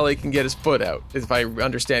that Sully can get his foot out, if I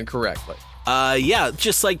understand correctly. Yeah,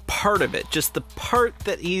 just like part of it. Just the part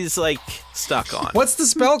that he's like stuck on. What's the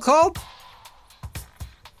spell called?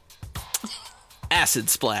 Acid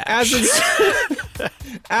Splash.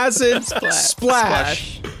 Acid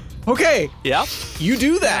splash. Okay. Yep. You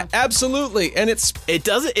do that. Absolutely. And It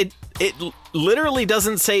doesn't. It literally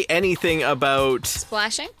doesn't say anything about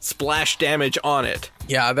splashing. Splash damage on it.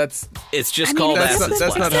 Yeah, It's just called Acid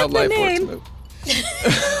that's not how life works.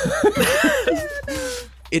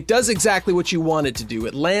 It does exactly what you want it to do.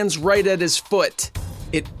 It lands right at his foot.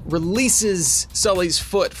 It releases Sully's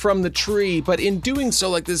foot from the tree, but in doing so,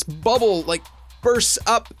 like this bubble like bursts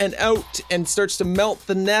up and out and starts to melt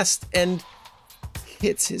the nest and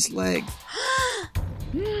hits his leg.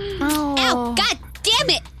 Ow, god damn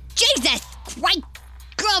it! Jesus Christ!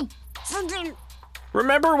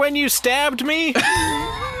 Remember when you stabbed me? You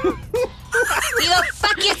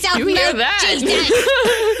fuck yourself, You hear Moot. that? Jesus!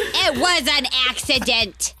 It was an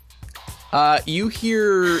accident. You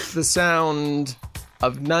hear the sound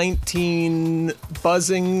of 19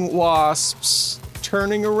 buzzing wasps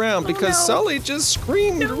turning around because Sully just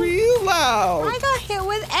screamed real loud. I got hit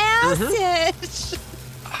with acid.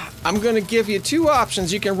 I'm going to give you two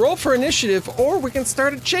options. You can roll for initiative, or we can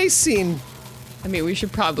start a chase scene. I mean, we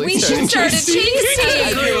should probably We should start a chase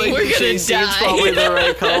scene. We're gonna Chase scene's die. probably the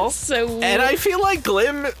right call. So weird. And I feel like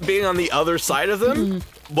Glim, being on the other side of them,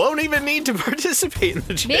 won't even need to participate in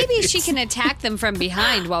the chase. Maybe she can attack them from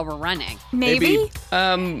behind while we're running. Maybe.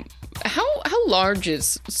 How large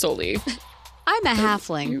is Sully? I'm a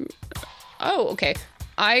halfling. Oh, okay.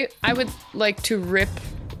 I would like to rip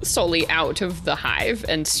Sully out of the hive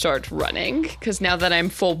and start running, because now that I'm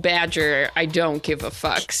full badger, I don't give a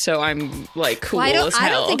fuck. So I'm like cool Well, as hell. I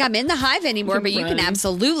don't think I'm in the hive anymore, but you can run.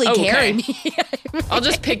 absolutely Okay. carry me. I'll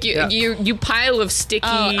just pick you. You pile of sticky.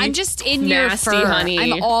 I'm just in your nasty fur. honey.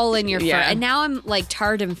 I'm all in your fur. Yeah. And now I'm like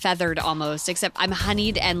tarred and feathered almost, except I'm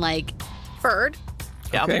honeyed and like Bird.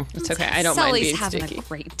 Yeah. Okay. It's okay. I don't mind Sully's being having sticky. a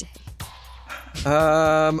great day.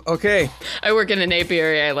 Okay. I work in an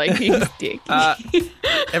apiary. I like being sticky.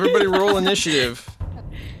 Everybody roll initiative.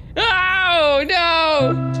 Oh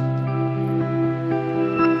no!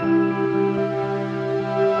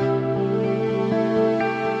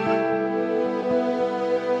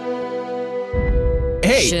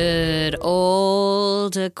 Hey. Should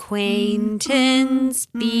old acquaintance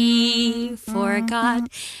be forgot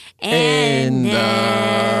and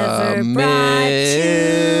never brought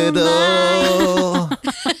to mind?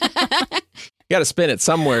 You got to spin it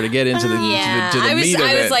somewhere to get into the, to the meat of it.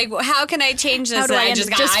 I was like, how can I change this? How do And I I end just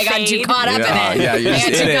it? got, Just I got too fade? caught up in it. Yeah, you're I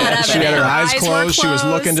just got in too caught it. up She in had it. her eyes Eyes were closed. She was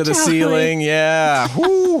looking to the closed, ceiling. Yeah.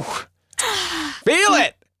 Whew. Feel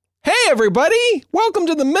it. Hey, everybody. Welcome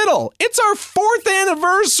to the middle. It's our 4th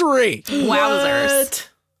anniversary. Wowzers.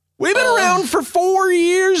 We've been around for 4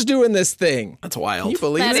 years doing this thing. That's Can wild. you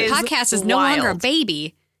believe That it? is This podcast is no wild. longer a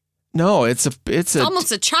baby. No, it's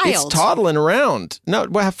Almost a It's child. toddling around. No,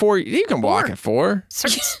 well, 4. You can walk at 4.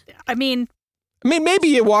 I mean, I mean, maybe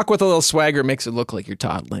you walk with a little swagger, makes it look like you're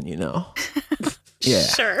toddling, you know? Yeah.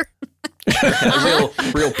 sure.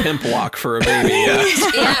 real pimp walk for a baby. Yeah.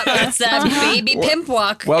 Yeah, that's that baby pimp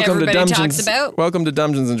walk Welcome everybody to Dungeons. talks about. Welcome to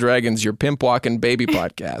Dungeons and Dragons, your pimp walking baby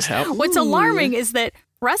podcast. What's alarming is that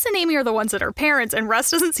Russ and Amy are the ones that are parents, and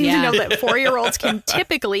Russ doesn't seem Yeah. to know that 4-year-olds can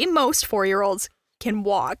typically, most 4-year-olds can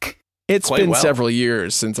walk. It's Quite been well. several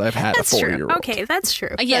years since I've had That's a true. 4-year-old. Okay, that's true.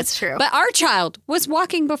 Yes, That's true. But our child was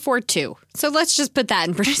walking before 2. So let's just put that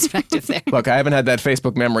in perspective there. Look, I haven't had that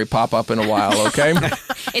Facebook memory pop up in a while, okay?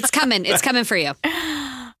 It's coming. It's coming for you.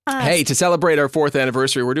 Hey, to celebrate our 4th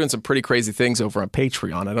anniversary, we're doing some pretty crazy things over on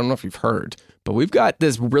Patreon. I don't know if you've heard, but we've got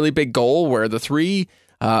this really big goal where the 3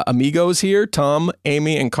 amigos here, Tom,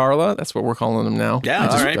 Amy, and Carla, that's what we're calling them now. Yeah, I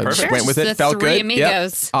just, all right, I just perfect. went with it. The Felt 3 good.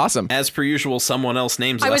 amigos. Yep. Awesome. As per usual, someone else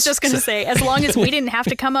names us. I was just going to say, as long as we didn't have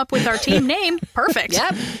to come up with our team name, perfect.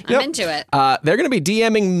 Yep. I'm Yep. into it. They're going to be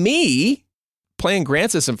DMing me playing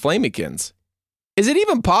Grancis and Flamekins. Is it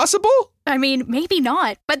even possible? I mean, maybe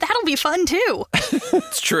not, but that'll be fun too.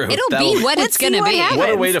 It's true. It'll That'll- be what Let's it's going see to what be. happens. What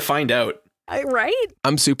a way to find out. Right?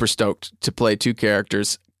 I'm super stoked to play 2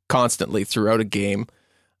 characters constantly throughout a game.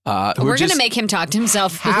 Who We're going just to make him talk to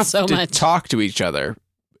himself have so to much. talk to each other.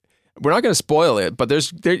 We're not going to spoil it, but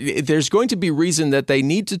there's going to be reason that they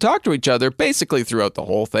need to talk to each other basically throughout the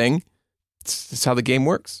whole thing. It's how the game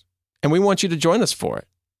works. And we want you to join us for it.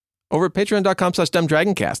 Over at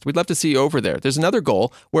patreon.com/dumbdragoncast. We'd love to see you over there. There's another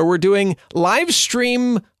goal where we're doing live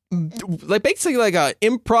stream, like basically like a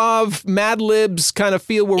improv Mad Libs kind of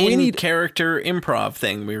feel where we need character improv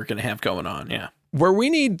thing we were going to have going on. Yeah. where we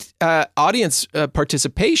need audience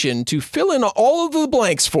participation to fill in all of the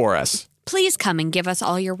blanks for us. Please come and give us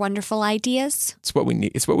all your wonderful ideas. It's what we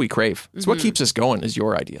need. It's what we crave. It's what keeps us going is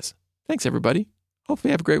your ideas. Thanks, everybody.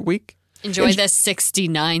 Hopefully you have a great week. Enjoy this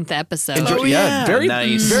 69th episode. Very,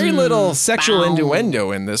 nice. very little sexual Bow.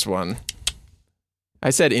 innuendo in this one.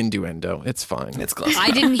 I said innuendo. It's fine. It's close.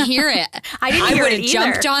 I didn't hear it. I didn't hear would it have either.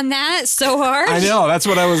 jumped on that so hard. I know. That's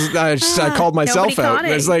what I was. I called myself nobody out. caught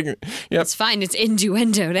it. It's like, yep, It's fine. It's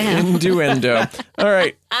innuendo now. innuendo. All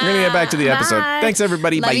right, we're gonna get back to the episode. Bye. Thanks,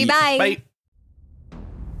 everybody. Love you. Bye. Bye.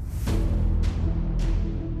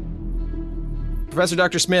 Professor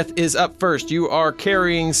Dr. Smith is up first. You are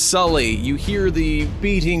carrying Sully. You hear the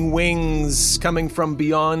beating wings coming from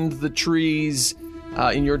beyond the trees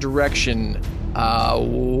in your direction.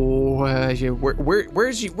 Where are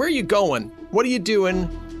you going? What are you doing?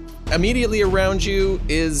 Immediately around you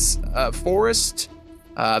is a forest.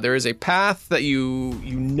 There is a path that you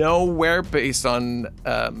know where based on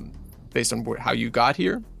how you got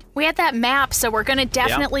here. We had that map, so we're going to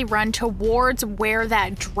definitely run towards where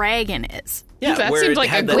that dragon is. Yeah, That where seems it like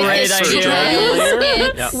had a the great nice idea. dragon lair.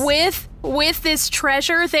 It's Yeah. with this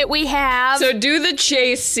treasure that we have. So do the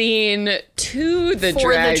chase scene to the For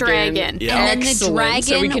dragon. the dragon. Yeah. And then the Excellent. dragon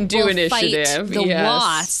So we can do will initiative. fight the Yes.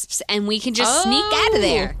 wasps, and we can just sneak out of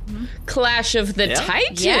there. Clash of the Yeah.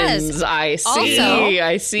 Titans. Yes. I see. Also,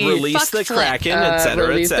 I see. Release Fuck the flip. Kraken, etc.,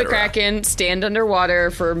 Release the etc. Kraken, stand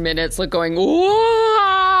underwater for minutes, like going,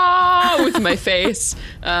 whoa, with my face.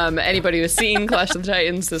 Anybody who's seen Clash of the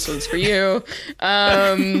Titans, this one's for you.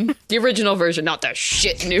 The original version, not the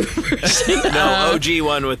shit new version. No, OG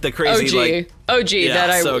one with the crazy, OG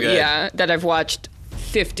Yeah, so good. that I've watched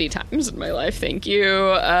 50 times in my life. Thank you.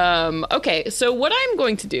 Okay, so what I'm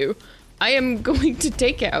going to do, I am going to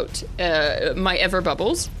take out my ever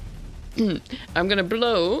bubbles. I'm going to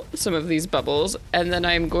blow some of these bubbles, and then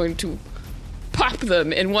I'm going to pop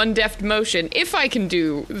them in one deft motion, if I can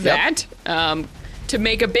do that, to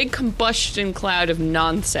make a big combustion cloud of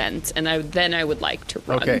nonsense, and then I would like to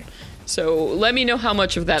run. Okay. So let me know how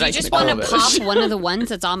much of that Do I you can just want to accomplish. pop one of the ones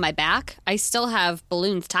that's on my back? I still have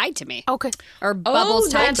balloons tied to me. Okay. Or bubbles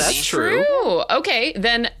tied to me. that's true. Okay,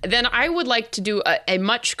 then I would like to do a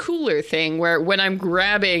much cooler thing where when I'm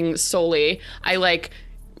grabbing Sully, I like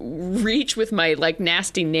reach with my like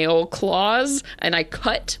nasty nail claws and I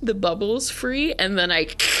cut the bubbles free and then I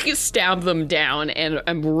stab them down and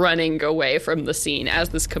I'm running away from the scene as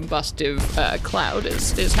this combustive cloud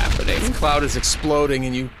is happening. Cloud is exploding,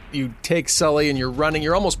 and you take Sully, and you're running.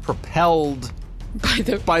 You're almost propelled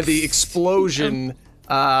by the explosion.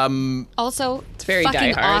 Also, It's very fucking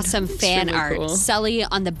Die Hard. awesome It's fan really art. cool. Sully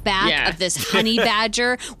on the back Yeah. of this honey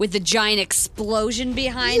badger with the giant explosion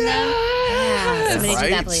behind them. Yeah, somebody do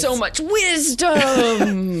that, Right? please. So much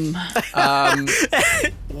wisdom.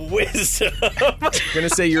 Wisdom. I'm gonna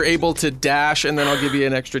say you're able to dash, and then I'll give you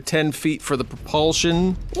an extra 10 feet for the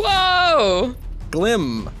propulsion. Whoa.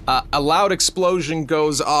 Glim. A loud explosion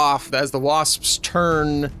goes off as the wasps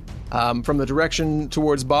turn from the direction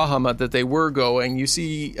towards Bahamut that they were going. You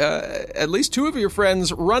see at least two of your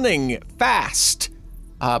friends running fast,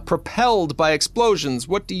 propelled by explosions.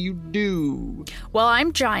 What do you do? Well,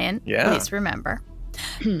 I'm giant. Yeah. Please remember.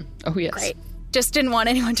 Oh, yes. Great. Just didn't want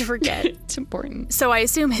anyone to forget. It's important. So I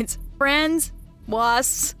assume it's friends,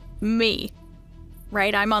 wasps, me.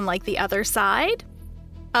 Right? I'm on like the other side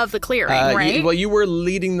of the clearing, right? You were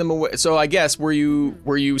leading them away. So I guess were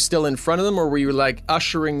you still in front of them, or were you like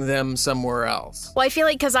ushering them somewhere else? Well, I feel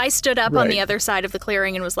like because I stood up on Right. the other side of the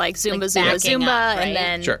clearing and was like Zumba, Like Zumba, backing Zumba, up, right? and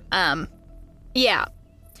then Sure. yeah.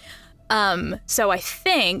 So I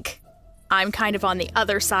think I'm kind of on the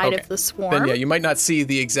other side Okay. of the swarm. Then yeah, you might not see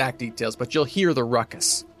the exact details, but you'll hear the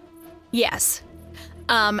ruckus. Yes.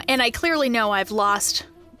 And I clearly know I've lost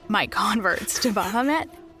my converts to Bahamut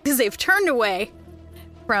because they've turned away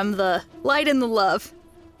from the light and the love.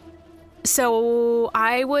 So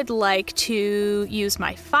I would like to use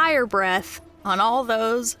my fire breath on all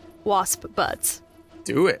those wasp butts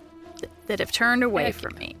Do it. that have turned away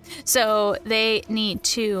from me. So they need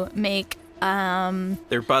to make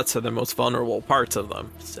Their butts are the most vulnerable parts of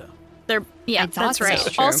them. So their yeah, I thought that's right. so.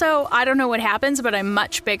 True. Also, I don't know what happens, but I'm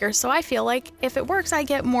much bigger, so I feel like if it works, I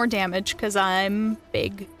get more damage because I'm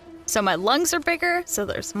big. So my lungs are bigger, so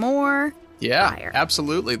there's more. Yeah, Fire.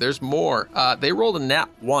 absolutely. There's more. They rolled a nat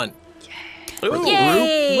 1. Ooh,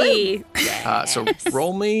 Yay! So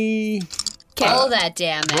roll me. All that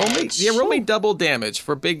damage. Roll me double damage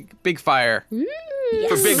for big fire.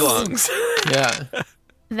 for big lungs. Yeah.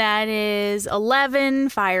 That is 11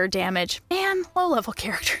 fire damage. Man, low-level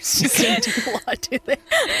characters just don't do a lot, do they?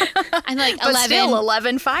 I'm like But 11 still,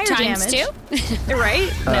 11 fire times damage. 2. Right?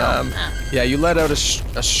 No. Yeah, you let out a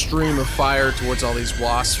stream of fire towards all these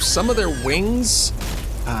wasps. Some of their wings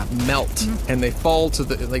melt, and they fall to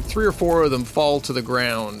the, like 3 or 4 of them fall to the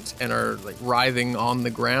ground and are like writhing on the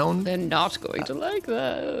ground. They're not going to like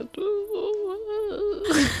that.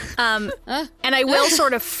 And I will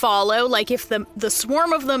sort of follow, like if the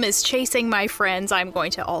swarm of them is chasing my friends, I'm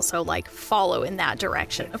going to also like follow in that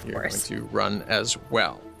direction, of You're course. going to run as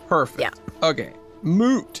well. Perfect. Yeah. Okay.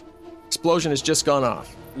 Moot. Explosion has just gone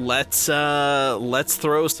off. Let's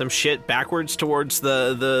throw some shit backwards towards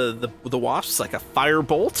the wasps like a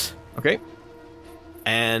firebolt, Okay.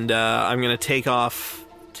 and I'm gonna take off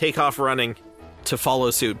running to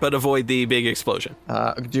follow suit, but avoid the big explosion.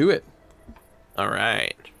 Do it. All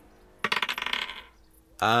right.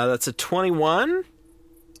 That's a 21,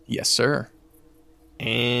 Yes, sir.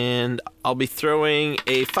 and I'll be throwing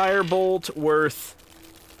a firebolt worth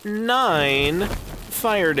 9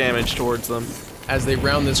 fire damage towards them. As they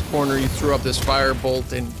round this corner, you throw up this fire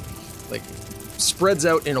bolt and like spreads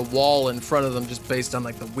out in a wall in front of them just based on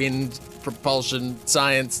like the wind propulsion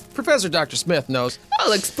science. Professor Dr. Smith knows.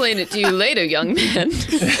 I'll explain it to you later, young man.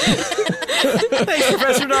 Thanks,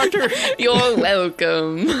 Professor Doctor. You're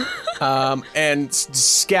welcome. And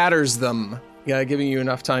scatters them, giving you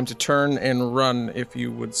enough time to turn and run if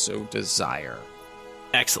you would so desire.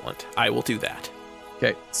 Excellent. I will do that.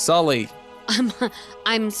 Okay, Sully.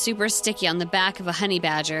 I'm super sticky on the back of a honey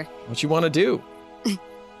badger. What you want to do?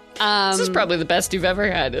 This is probably the best you've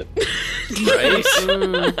ever had it. Right?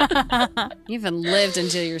 You haven't lived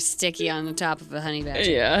until you're sticky on the top of a honey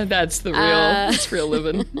badger. Yeah, that's the real, it's real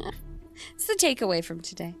living. It's the takeaway from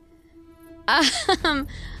today.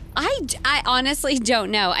 I honestly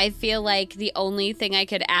don't know. I feel like the only thing I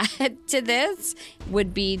could add to this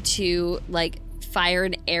would be to, like, fire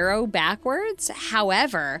an arrow backwards.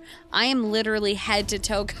 However, I am literally head to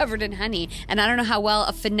toe covered in honey, and I don't know how well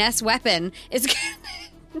a finesse weapon is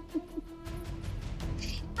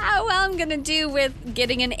how well I'm gonna do with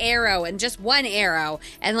getting an arrow and just one arrow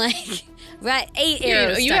and like 8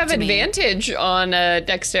 arrows. You have advantage on a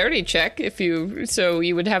dexterity check so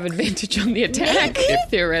you would have advantage on the attack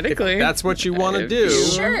theoretically. If that's what you want to do.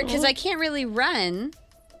 Sure, because I can't really run.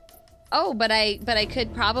 Oh, but I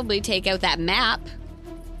could probably take out that map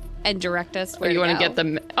and direct us where you want to go. get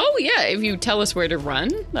them. Oh yeah, if you tell us where to run,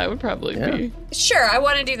 that would probably be. Sure, I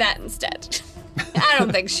want to do that instead. I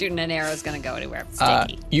don't think shooting an arrow is going to go anywhere.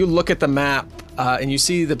 Sticky. You look at the map and you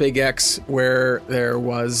see the big X where there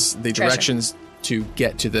was the directions to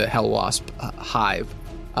get to the Hell Wasp hive,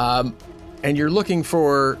 and you're looking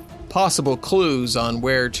for possible clues on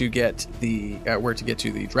where to get to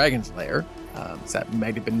the dragon's lair. That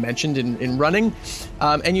might have been mentioned in running,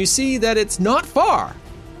 and you see that it's not far.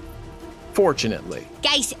 Fortunately,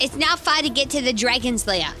 Guys, it's not far to get to the dragon's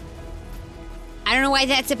lair. I don't know why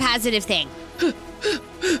that's a positive thing.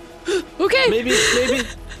 Okay.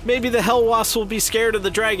 Maybe the Hell Wasps will be scared of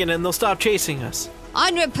the dragon and they'll stop chasing us.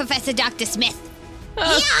 Onward, Professor Dr. Smith.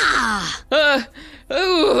 Yeah!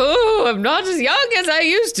 I'm not as young as I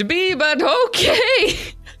used to be, but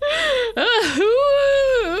okay.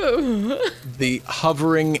 The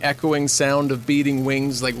hovering, echoing sound of beating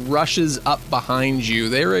wings like rushes up behind you.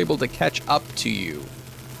 They're able to catch up to you.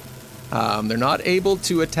 They're not able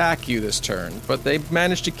to attack you this turn, but they've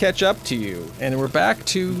managed to catch up to you. And we're back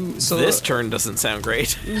to... This turn doesn't sound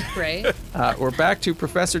great. Right? We're back to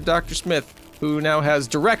Professor Dr. Smith, who now has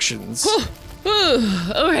directions.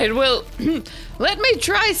 All right, well, let me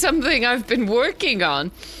try something I've been working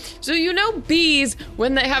on. So bees,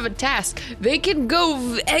 when they have a task, they can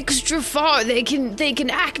go extra far. They can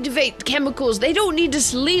activate chemicals. They don't need to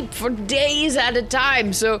sleep for days at a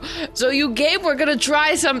time. So you game, we're gonna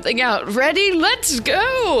try something out. Ready? Let's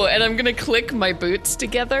go! And I'm gonna click my boots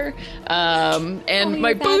together. And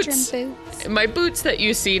my boots. My boots that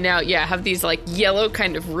you see now, have these like yellow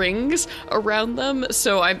kind of rings around them.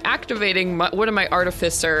 So I'm activating one of my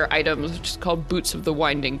artificer items, which is called Boots of the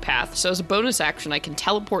Winding Path. So as a bonus action, I can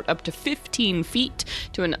teleport up to 15 feet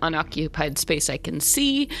to an unoccupied space I can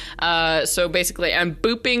see. So basically, I'm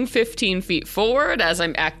booping 15 feet forward as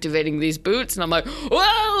I'm activating these boots, and I'm like,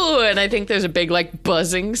 whoa! And I think there's a big like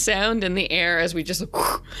buzzing sound in the air as we just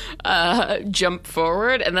jump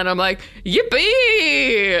forward, and then I'm like,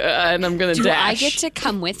 yippee! And I'm gonna Do dash. I get to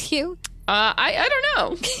come with you? I don't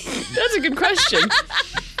know. That's a good question.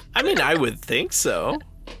 I mean, I would think so.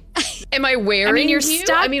 Am I wearing you're you?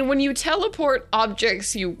 stuck. I mean, when you teleport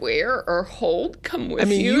objects you wear or hold come with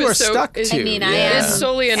you. You are so stuck is, too. I mean, I Is am.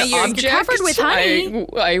 solely an You're object. covered with honey.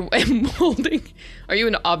 I am holding. Are you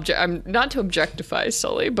an object? I'm not to objectify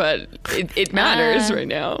Sully, but it matters right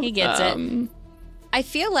now. He gets it. I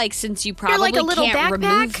feel like since you probably like a little can't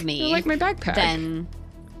backpack? remove me, You're like my backpack. then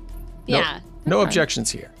yeah. No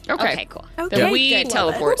objections here. Okay, cool. Then we Good.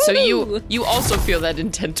 teleport. So you also feel that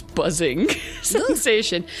intense buzzing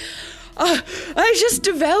sensation. I just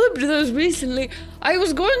developed those recently. I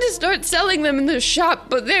was going to start selling them in the shop,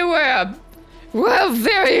 but they were,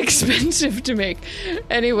 very expensive to make.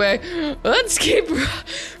 Anyway, let's keep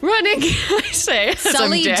running, I say, as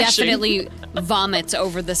Sully I'm dashing. definitely vomits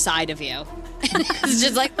over the side of you. It's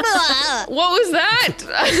just like, What was that?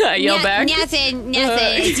 I yell back. Nothing.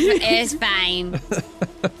 It's fine.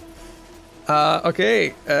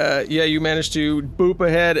 Okay. You managed to boop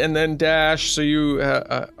ahead and then dash, so you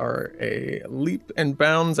are a leap and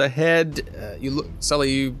bounds ahead.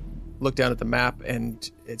 Sully, you look down at the map,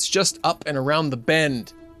 and it's just up and around the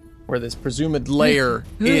bend where this presumed lair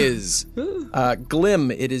is.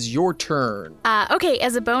 Glim, it is your turn. Okay,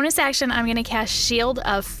 as a bonus action, I'm going to cast Shield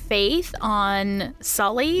of Faith on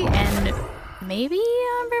Sully and maybe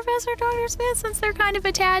Professor Dr. Smith, since they're kind of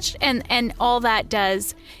attached. And all that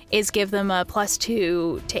does is give them a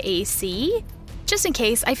 +2 to AC. Just in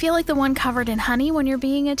case, I feel like the one covered in honey when you're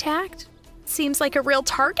being attacked seems like a real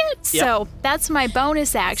target. Yep. So that's my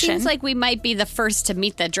bonus action. Seems like we might be the first to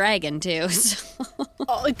meet the dragon, too. So.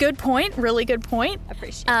 Oh, good point. Really good point.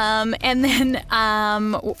 Appreciate it. And then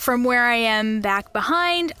from where I am back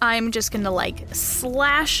behind, I'm just going to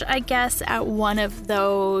slash, I guess, at one of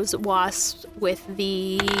those wasps with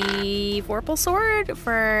the Vorpal Sword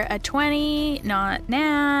for a 20, not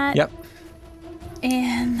nat. Yep.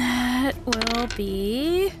 And that will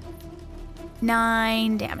be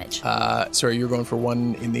 9 damage. Sorry, you're going for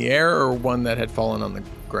one in the air or one that had fallen on the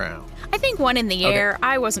ground? I think one in the air.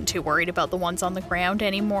 I wasn't too worried about the ones on the ground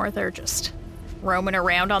anymore. They're just roaming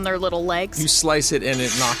around on their little legs. You slice it and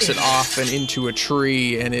it knocks it off and into a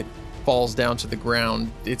tree and it falls down to the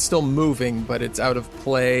ground. It's still moving, but it's out of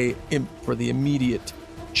play for the immediate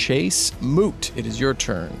chase. Moot, it is your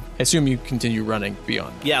turn. I assume you continue running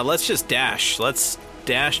beyond. Yeah, let's just dash. Let's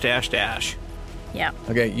dash. Yeah.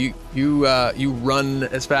 Okay, you run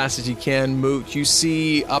as fast as you can, Moot. You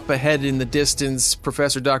see up ahead in the distance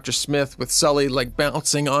Professor Dr. Smith with Sully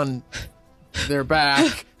bouncing on their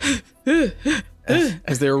back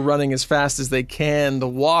as they're running as fast as they can. The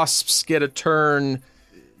wasps get a turn.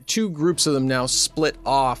 2 groups of them now split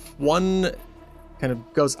off. One kind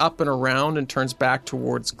of goes up and around and turns back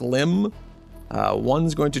towards Glim.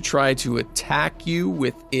 One's going to try to attack you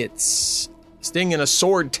with its sting and a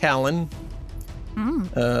sword talon.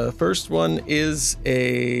 The first one is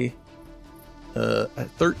a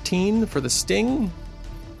 13 for the sting.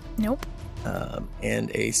 Nope.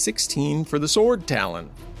 And a 16 for the sword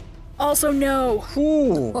talon. Also no.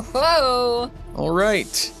 Ooh. Whoa. All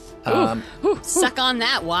right. Suck on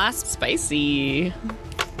that, wasp. Spicy.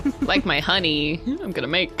 Like my honey. I'm gonna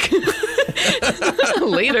make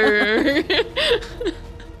later.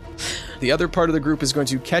 The other part of the group is going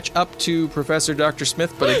to catch up to Professor Dr.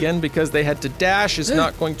 Smith, but again, because they had to dash, is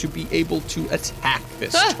not going to be able to attack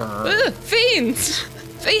this turn. Fiends!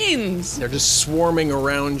 They're just swarming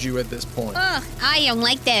around you at this point. I don't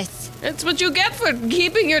like this. That's what you get for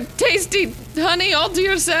keeping your tasty honey all to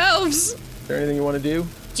yourselves. Is there anything you want to do?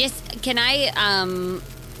 Just, can I,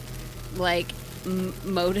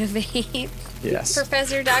 motivate Yes.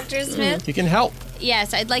 Professor Dr. Smith? You can help.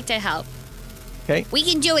 Yes, I'd like to help. Okay. We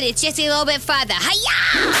can do it. It's just a little bit farther.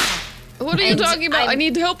 Hi-ya! What are you talking about? I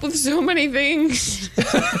need help with so many things.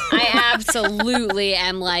 I absolutely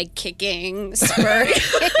am kicking, spurting.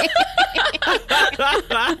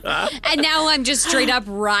 And now I'm just straight up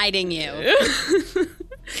riding you.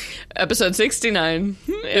 Episode 69.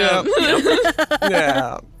 Yeah.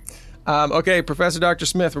 Okay, Professor Dr.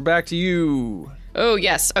 Smith, we're back to you. Oh,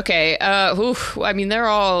 yes. Okay. They're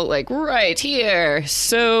all right here.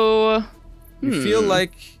 So You feel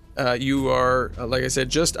like you are, like I said,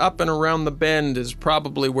 just up and around the bend is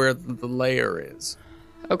probably where the lair is.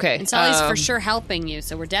 Okay. And Sully's for sure helping you,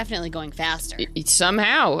 so we're definitely going faster.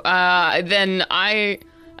 Somehow. Then I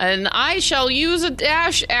shall use a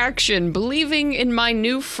dash action, believing in my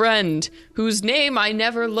new friend, whose name I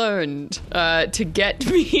never learned, to get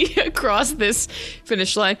me across this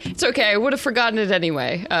finish line. It's okay, I would have forgotten it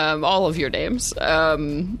anyway. All of your names,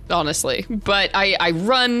 honestly. But I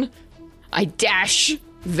run, I dash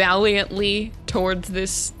valiantly towards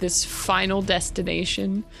this final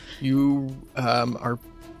destination. You are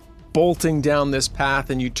bolting down this path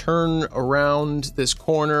and you turn around this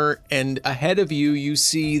corner, and ahead of you, you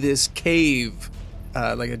see this cave,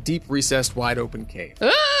 like a deep recessed, wide open cave.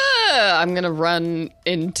 I'm gonna run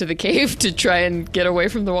into the cave to try and get away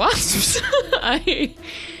from the wasps.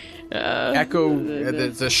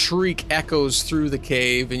 The shriek echoes through the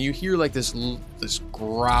cave, and you hear this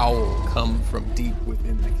growl come from deep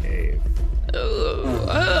within the cave.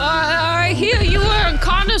 I hear you are a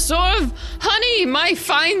connoisseur of honey, my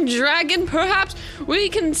fine dragon. Perhaps we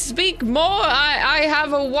can speak more. I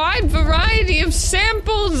have a wide variety of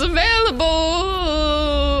samples available.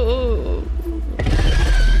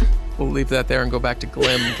 We'll leave that there and go back to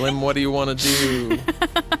Glim. Glim, what do you want to do?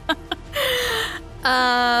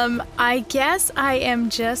 I guess I am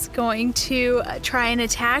just going to try and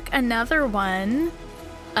attack another one.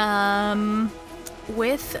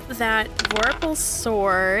 With that Vorpal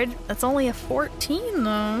Sword. That's only a 14,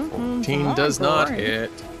 though. 14 does not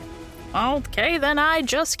hit. Okay, then I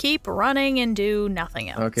just keep running and do nothing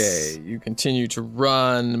else. Okay, you continue to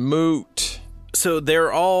run. Moot. So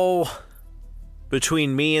they're all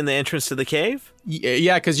between me and the entrance to the cave?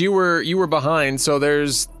 Yeah, because you were behind. So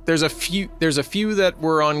there's a few that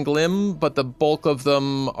were on Glim, but the bulk of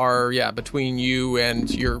them are between you and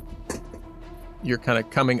your you're kind of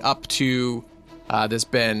coming up to this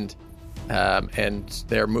bend, and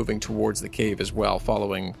they're moving towards the cave as well,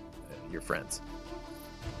 following your friends.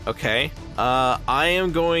 Okay. I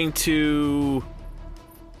am going to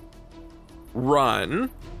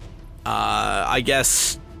run. I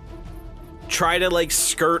guess try to like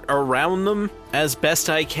skirt around them as best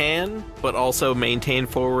I can, but also maintain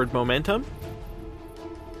forward momentum.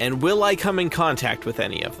 And will I come in contact with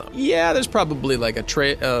any of them? Yeah, there's probably like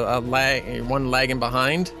one lagging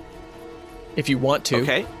behind, if you want to.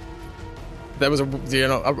 Okay. That was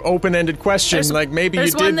an open-ended question. Like maybe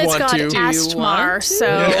you did want to. There's one that's got asthma,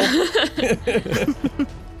 so.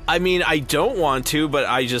 I mean, I don't want to, but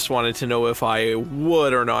I just wanted to know if I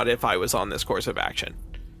would or not if I was on this course of action.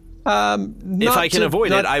 If I can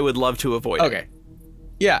avoid it, I would love to avoid it. Okay.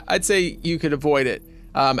 Yeah, I'd say you could avoid it.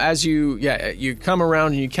 As you come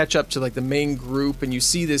around and you catch up to like the main group and you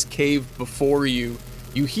see this cave before you,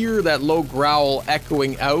 you hear that low growl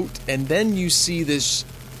echoing out, and then you see this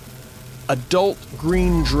adult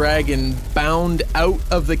green dragon bound out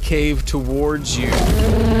of the cave towards you,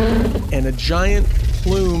 and a giant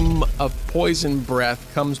plume of poison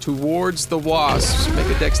breath comes towards the wasps. Make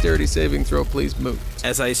a dexterity saving throw, please, Moot.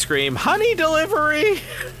 As I scream, honey delivery!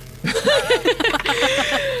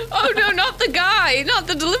 Oh no, not the guy, not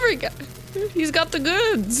the delivery guy. He's got the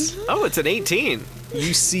goods. Oh, it's an 18.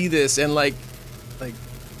 You see this, and like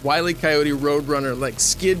Wile E. Coyote Roadrunner like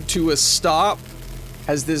skid to a stop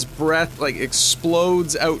as this breath like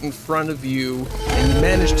explodes out in front of you, and you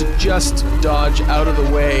manage to just dodge out of the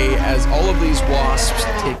way as all of these wasps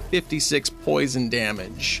take 56 poison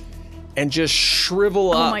damage and just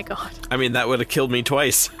shrivel up. Oh my god. I mean, that would have killed me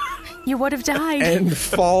twice. You would have died. And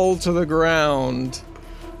fall to the ground.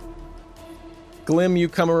 Glim, you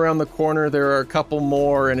come around the corner, there are a couple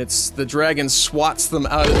more, and it's the dragon swats them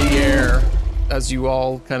out of the air as you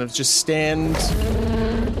all kind of just stand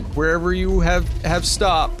wherever you have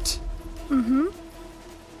stopped. Mm-hmm.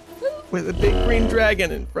 With a big green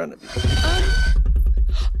dragon in front of you.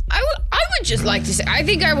 I would just like to say, I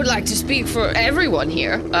think I would like to speak for everyone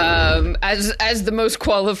here, as the most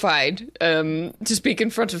qualified to speak in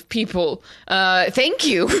front of people. Thank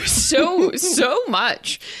you so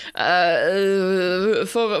much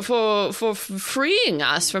for freeing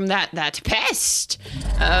us from that pest.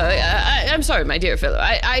 I'm sorry, my dear fellow.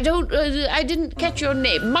 I didn't catch your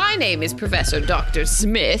name. My name is Professor Dr.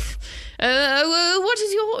 Smith. What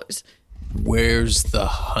is yours? Where's the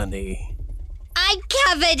honey? I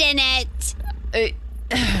covered in it.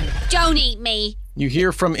 Don't eat me. You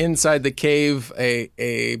hear from inside the cave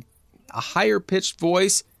a higher pitched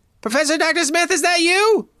voice. Professor Dr. Smith, is that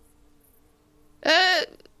you?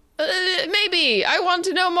 Maybe. I want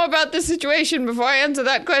to know more about the situation before I answer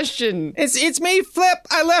that question. It's me, Flip.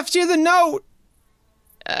 I left you the note.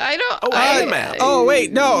 I don't. Oh,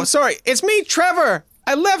 wait, no, sorry. It's me, Trevor.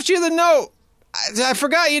 I left you the note. I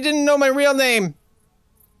forgot you didn't know my real name.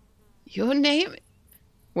 Your name?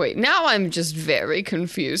 Wait, now I'm just very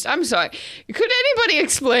confused. I'm sorry. Could anybody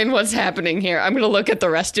explain what's happening here? I'm going to look at the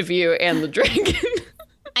rest of you and the dragon.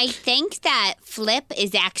 I think that Flip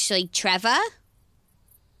is actually Trevor.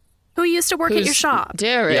 Who used to work at your shop?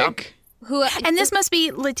 Derek. Who? And this must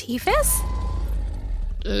be Latifus?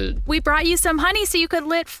 We brought you some honey so you could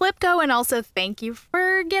let Flip go, and also thank you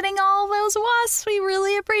for getting all those wasps. We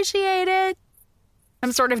really appreciate it.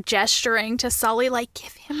 I'm sort of gesturing to Sully, like,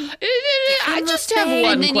 give him I just have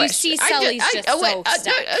one and then question. You see Sully's I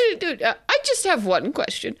just have one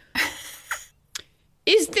question.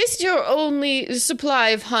 Is this your only supply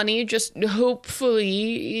of honey? Just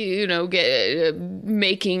hopefully,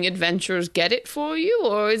 making adventurers get it for you,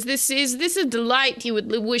 or is this a delight you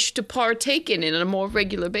would wish to partake in on a more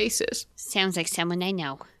regular basis? Sounds like someone I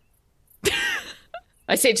know.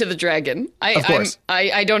 I say to the dragon, Of course.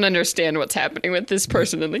 I don't understand what's happening with this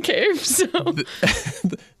person in the cave, so...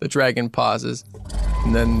 The dragon pauses,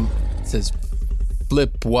 and then says,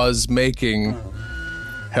 Flip was making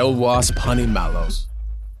hell wasp honey mallows,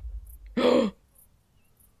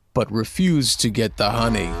 but refused to get the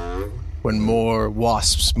honey when more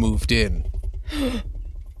wasps moved in.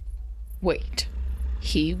 Wait,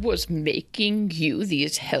 he was making you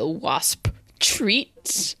these hell wasp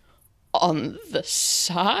treats? On the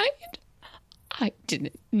side? I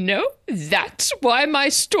didn't know. That's why my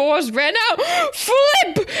stores ran out.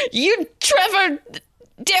 Flip! You, Trevor,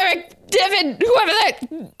 Derek, Devin, whoever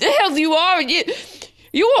the hell you are, you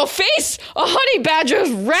will face a honey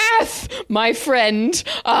badger's wrath, my friend.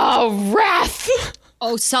 Wrath.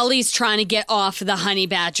 Oh, Sully's trying to get off the honey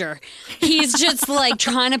badger. He's just like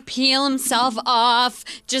trying to peel himself off.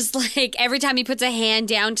 Just like every time he puts a hand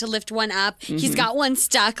down to lift one up, he's got one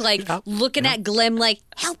stuck, like looking at Glim like,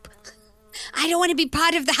 help. I don't want to be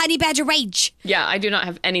part of the honey badger rage. Yeah, I do not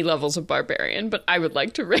have any levels of barbarian, but I would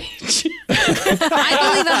like to rage.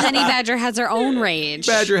 I believe a honey badger has her own rage.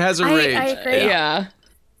 Badger has a rage. I agree. Yeah.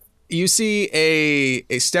 You see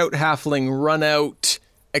a stout halfling run out,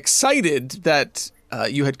 excited that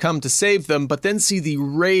you had come to save them, but then see the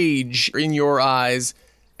rage in your eyes,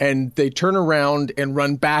 and they turn around and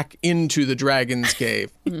run back into the dragon's cave.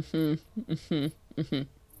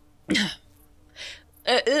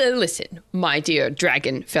 Listen, my dear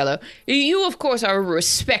dragon fellow, you of course are a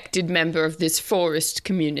respected member of this forest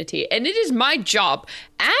community, and it is my job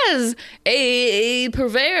as a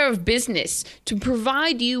purveyor of business to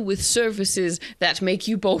provide you with services that make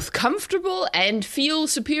you both comfortable and feel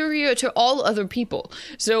superior to all other people.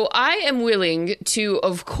 So I am willing to,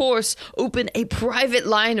 of course, open a private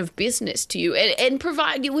line of business to you and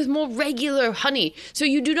provide you with more regular honey, so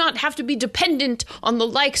you do not have to be dependent on the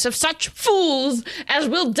likes of such fools as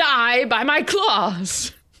will die by my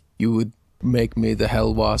claws. You would make me the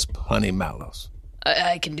hell wasp honey mallows.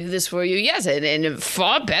 I can do this for you, yes, and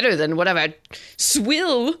far better than whatever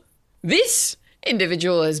swill this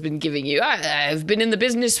individual has been giving you. I've been in the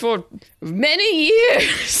business for many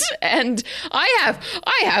years, and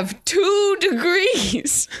I have 2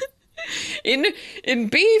 degrees in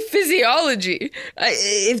bee physiology.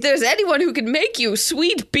 If there's anyone who can make you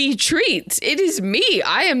sweet bee treats, it is me.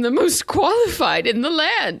 I am the most qualified in the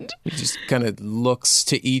land. He just kind of looks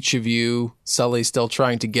to each of you. Sully still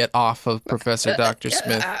trying to get off of Professor Dr.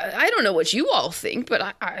 Smith. I don't know what you all think,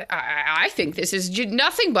 but I think this is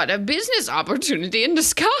nothing but a business opportunity in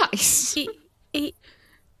disguise.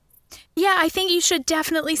 Yeah, I think you should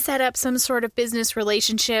definitely set up some sort of business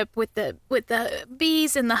relationship with the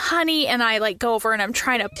bees and the honey. And I like go over and I'm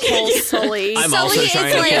trying to pull Sully. I'm also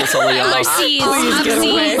trying to pull Sully off. Please get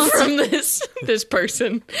away from this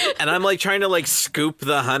person. And I'm like trying to like scoop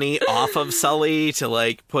the honey off of Sully to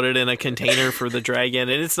like put it in a container for the dragon,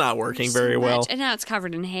 and it's not working very well. And now it's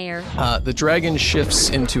covered in hair. The dragon shifts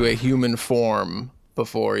into a human form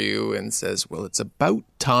before you and says, well, it's about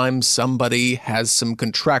time somebody has some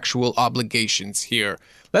contractual obligations here.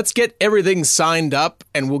 Let's get everything signed up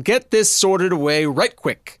and we'll get this sorted away right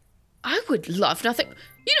quick. I would love nothing.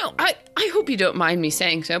 You know, I hope you don't mind me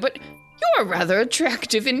saying so, but you're a rather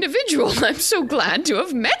attractive individual. I'm so glad to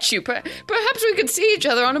have met you. Perhaps we could see each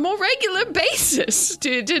other on a more regular basis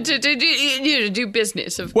to do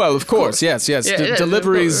business. Of course. Yes.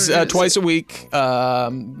 Deliveries twice a week.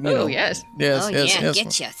 Yes. Yes.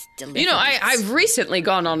 Get you deliveries. You know, I've recently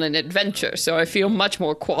gone on an adventure, so I feel much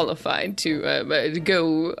more qualified to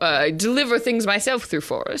go deliver things myself through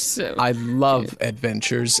forests. So. I love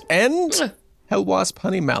adventures and hell wasp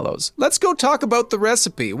honey mallows. Let's go talk about the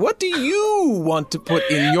recipe. What do you want to put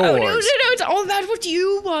in yours? No, it's all about what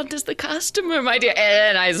you want as the customer, my dear.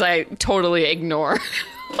 And I totally ignore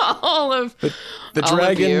all of the all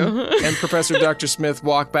dragon of you. and Professor Dr. Smith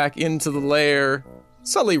walk back into the lair.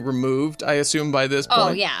 Sully removed, I assume, by this point.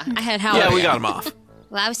 Oh, yeah. I had help. Yeah, we got him off.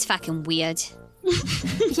 Well, that was fucking weird.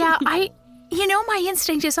 Yeah, my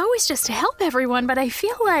instinct is always just to help everyone, but I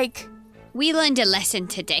feel like... We learned a lesson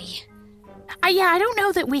today. I don't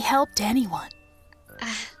know that we helped anyone.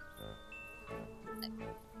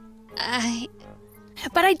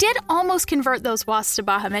 But I did almost convert those wasps to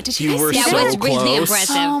Bahamut. Did you guys were see so that? was really close.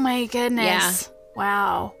 impressive. Oh my goodness. Yeah.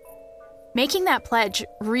 Wow. Making that pledge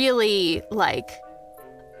really,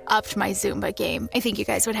 upped my Zumba game. I think you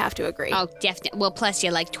guys would have to agree. Oh, definitely. Well, plus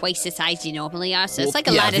you're like twice the size you normally are, so it's like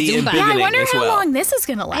a yeah, lot of the Zumba. Yeah, I Pivoting wonder as how well. long this is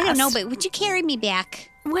going to last. I don't know, but would you carry me back?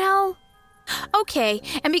 Well, okay.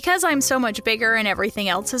 And because I'm so much bigger and everything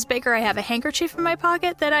else is bigger, I have a handkerchief in my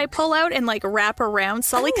pocket that I pull out and wrap around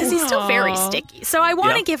Sully because he's still very sticky. So I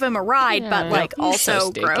want to give him a ride, but He's also so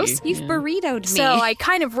sticky. gross. You've burritoed me. So I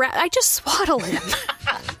kind of I just swaddle him.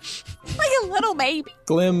 like a little baby.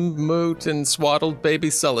 Glim, Moot, and swaddled baby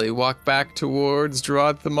Sully walk back towards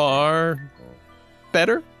Drod Thamar.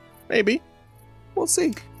 Better? Maybe. We'll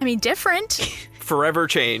see. I mean, different. Forever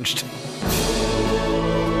changed.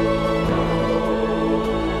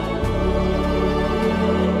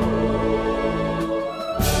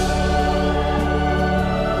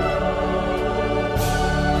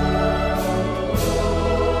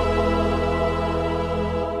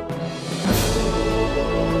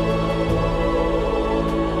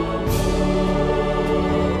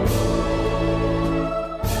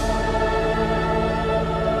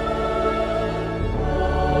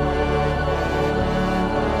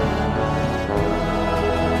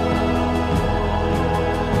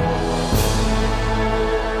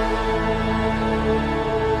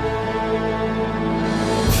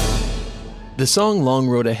 The song Long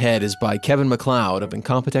Road Ahead is by Kevin MacLeod of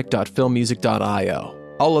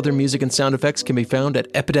incompetech.filmmusic.io. All other music and sound effects can be found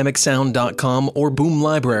at epidemicsound.com or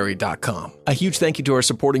boomlibrary.com. A huge thank you to our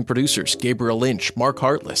supporting producers, Gabriel Lynch, Mark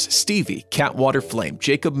Hartless, Stevie, Cat Waterflame,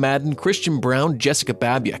 Jacob Madden, Christian Brown, Jessica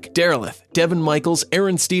Babiak, Darylith, Devin Michaels,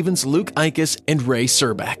 Aaron Stevens, Luke Ikas, and Ray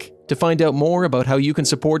Serbeck. To find out more about how you can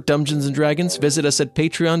support Dungeons & Dragons, visit us at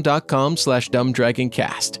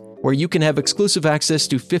patreon.com/dumbdragoncast, where you can have exclusive access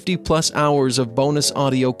to 50-plus hours of bonus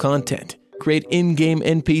audio content, create in-game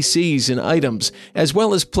NPCs and items, as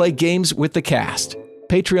well as play games with the cast.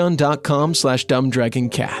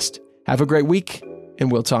 Patreon.com/dumbdragoncast. Have a great week,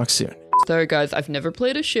 and we'll talk soon. Sorry, guys, I've never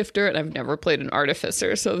played a shifter and I've never played an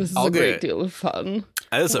artificer, so this is a great deal of fun.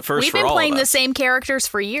 That is a first We've for been all playing of the us. same characters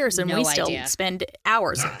for years, and we still spend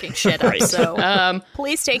hours looking shit up. So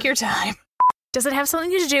please take your time. Does it have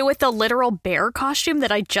something to do with the literal bear costume that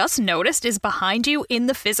I just noticed is behind you in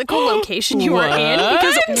the physical location you are in?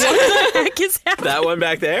 Because what the heck is happening? That one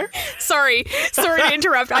back there? Sorry to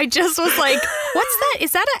interrupt. I just was like, what's that?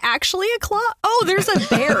 Is that actually a claw? Oh, there's a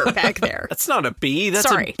bear back there. That's not a bee. That's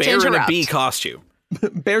Sorry, a bear in a bee costume.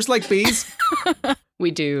 Bears like bees?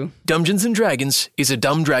 We do. Dungeons & Dragons is a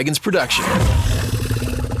Dumb Dragons production.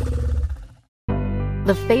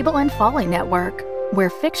 The Fable and Folly Network, where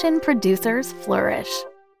fiction producers flourish.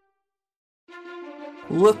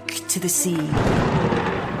 Look to the sea.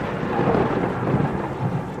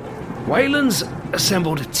 Wayland's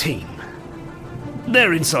assembled a team.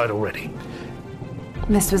 They're inside already.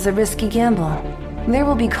 This was a risky gamble. There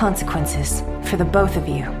will be consequences for the both of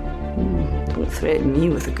you. Don't threaten me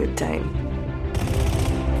with a good time.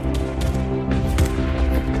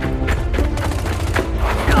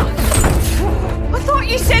 I thought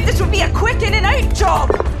you said this would be a quick in and out job!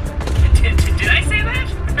 Did I say that?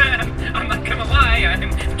 I'm not gonna lie,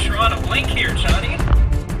 I'm drawing a blank here, Johnny.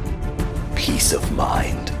 Peace of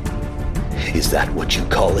mind. Is that what you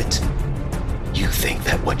call it? You think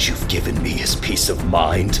that what you've given me is peace of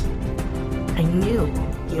mind? I knew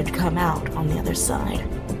you'd come out on the other side.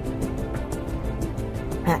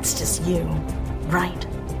 That's just you, right?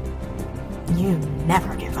 You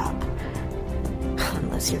never give up.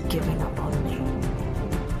 Unless you're giving up on me.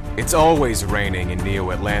 It's always raining in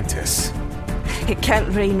Neo-Atlantis. It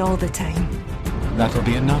can't rain all the time. That'll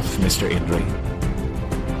be enough, Mr. Indri.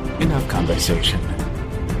 Enough conversation.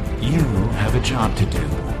 You have a job to do.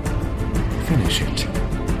 Finish it.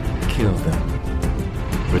 Kill them.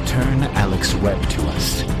 Return Alex Webb to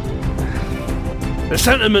us. The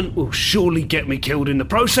sentiment will surely get me killed in the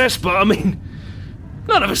process, but I mean,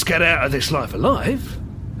 none of us get out of this life alive.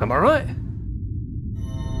 Am I right?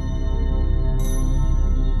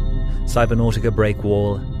 Cybernautica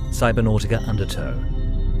Breakwall, Cybernautica Undertow,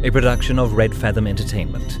 a production of Red Fathom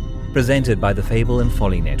Entertainment, presented by the Fable and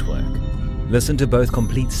Folly Network. Listen to both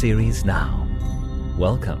complete series now.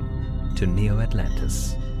 Welcome to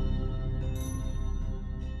Neo-Atlantis.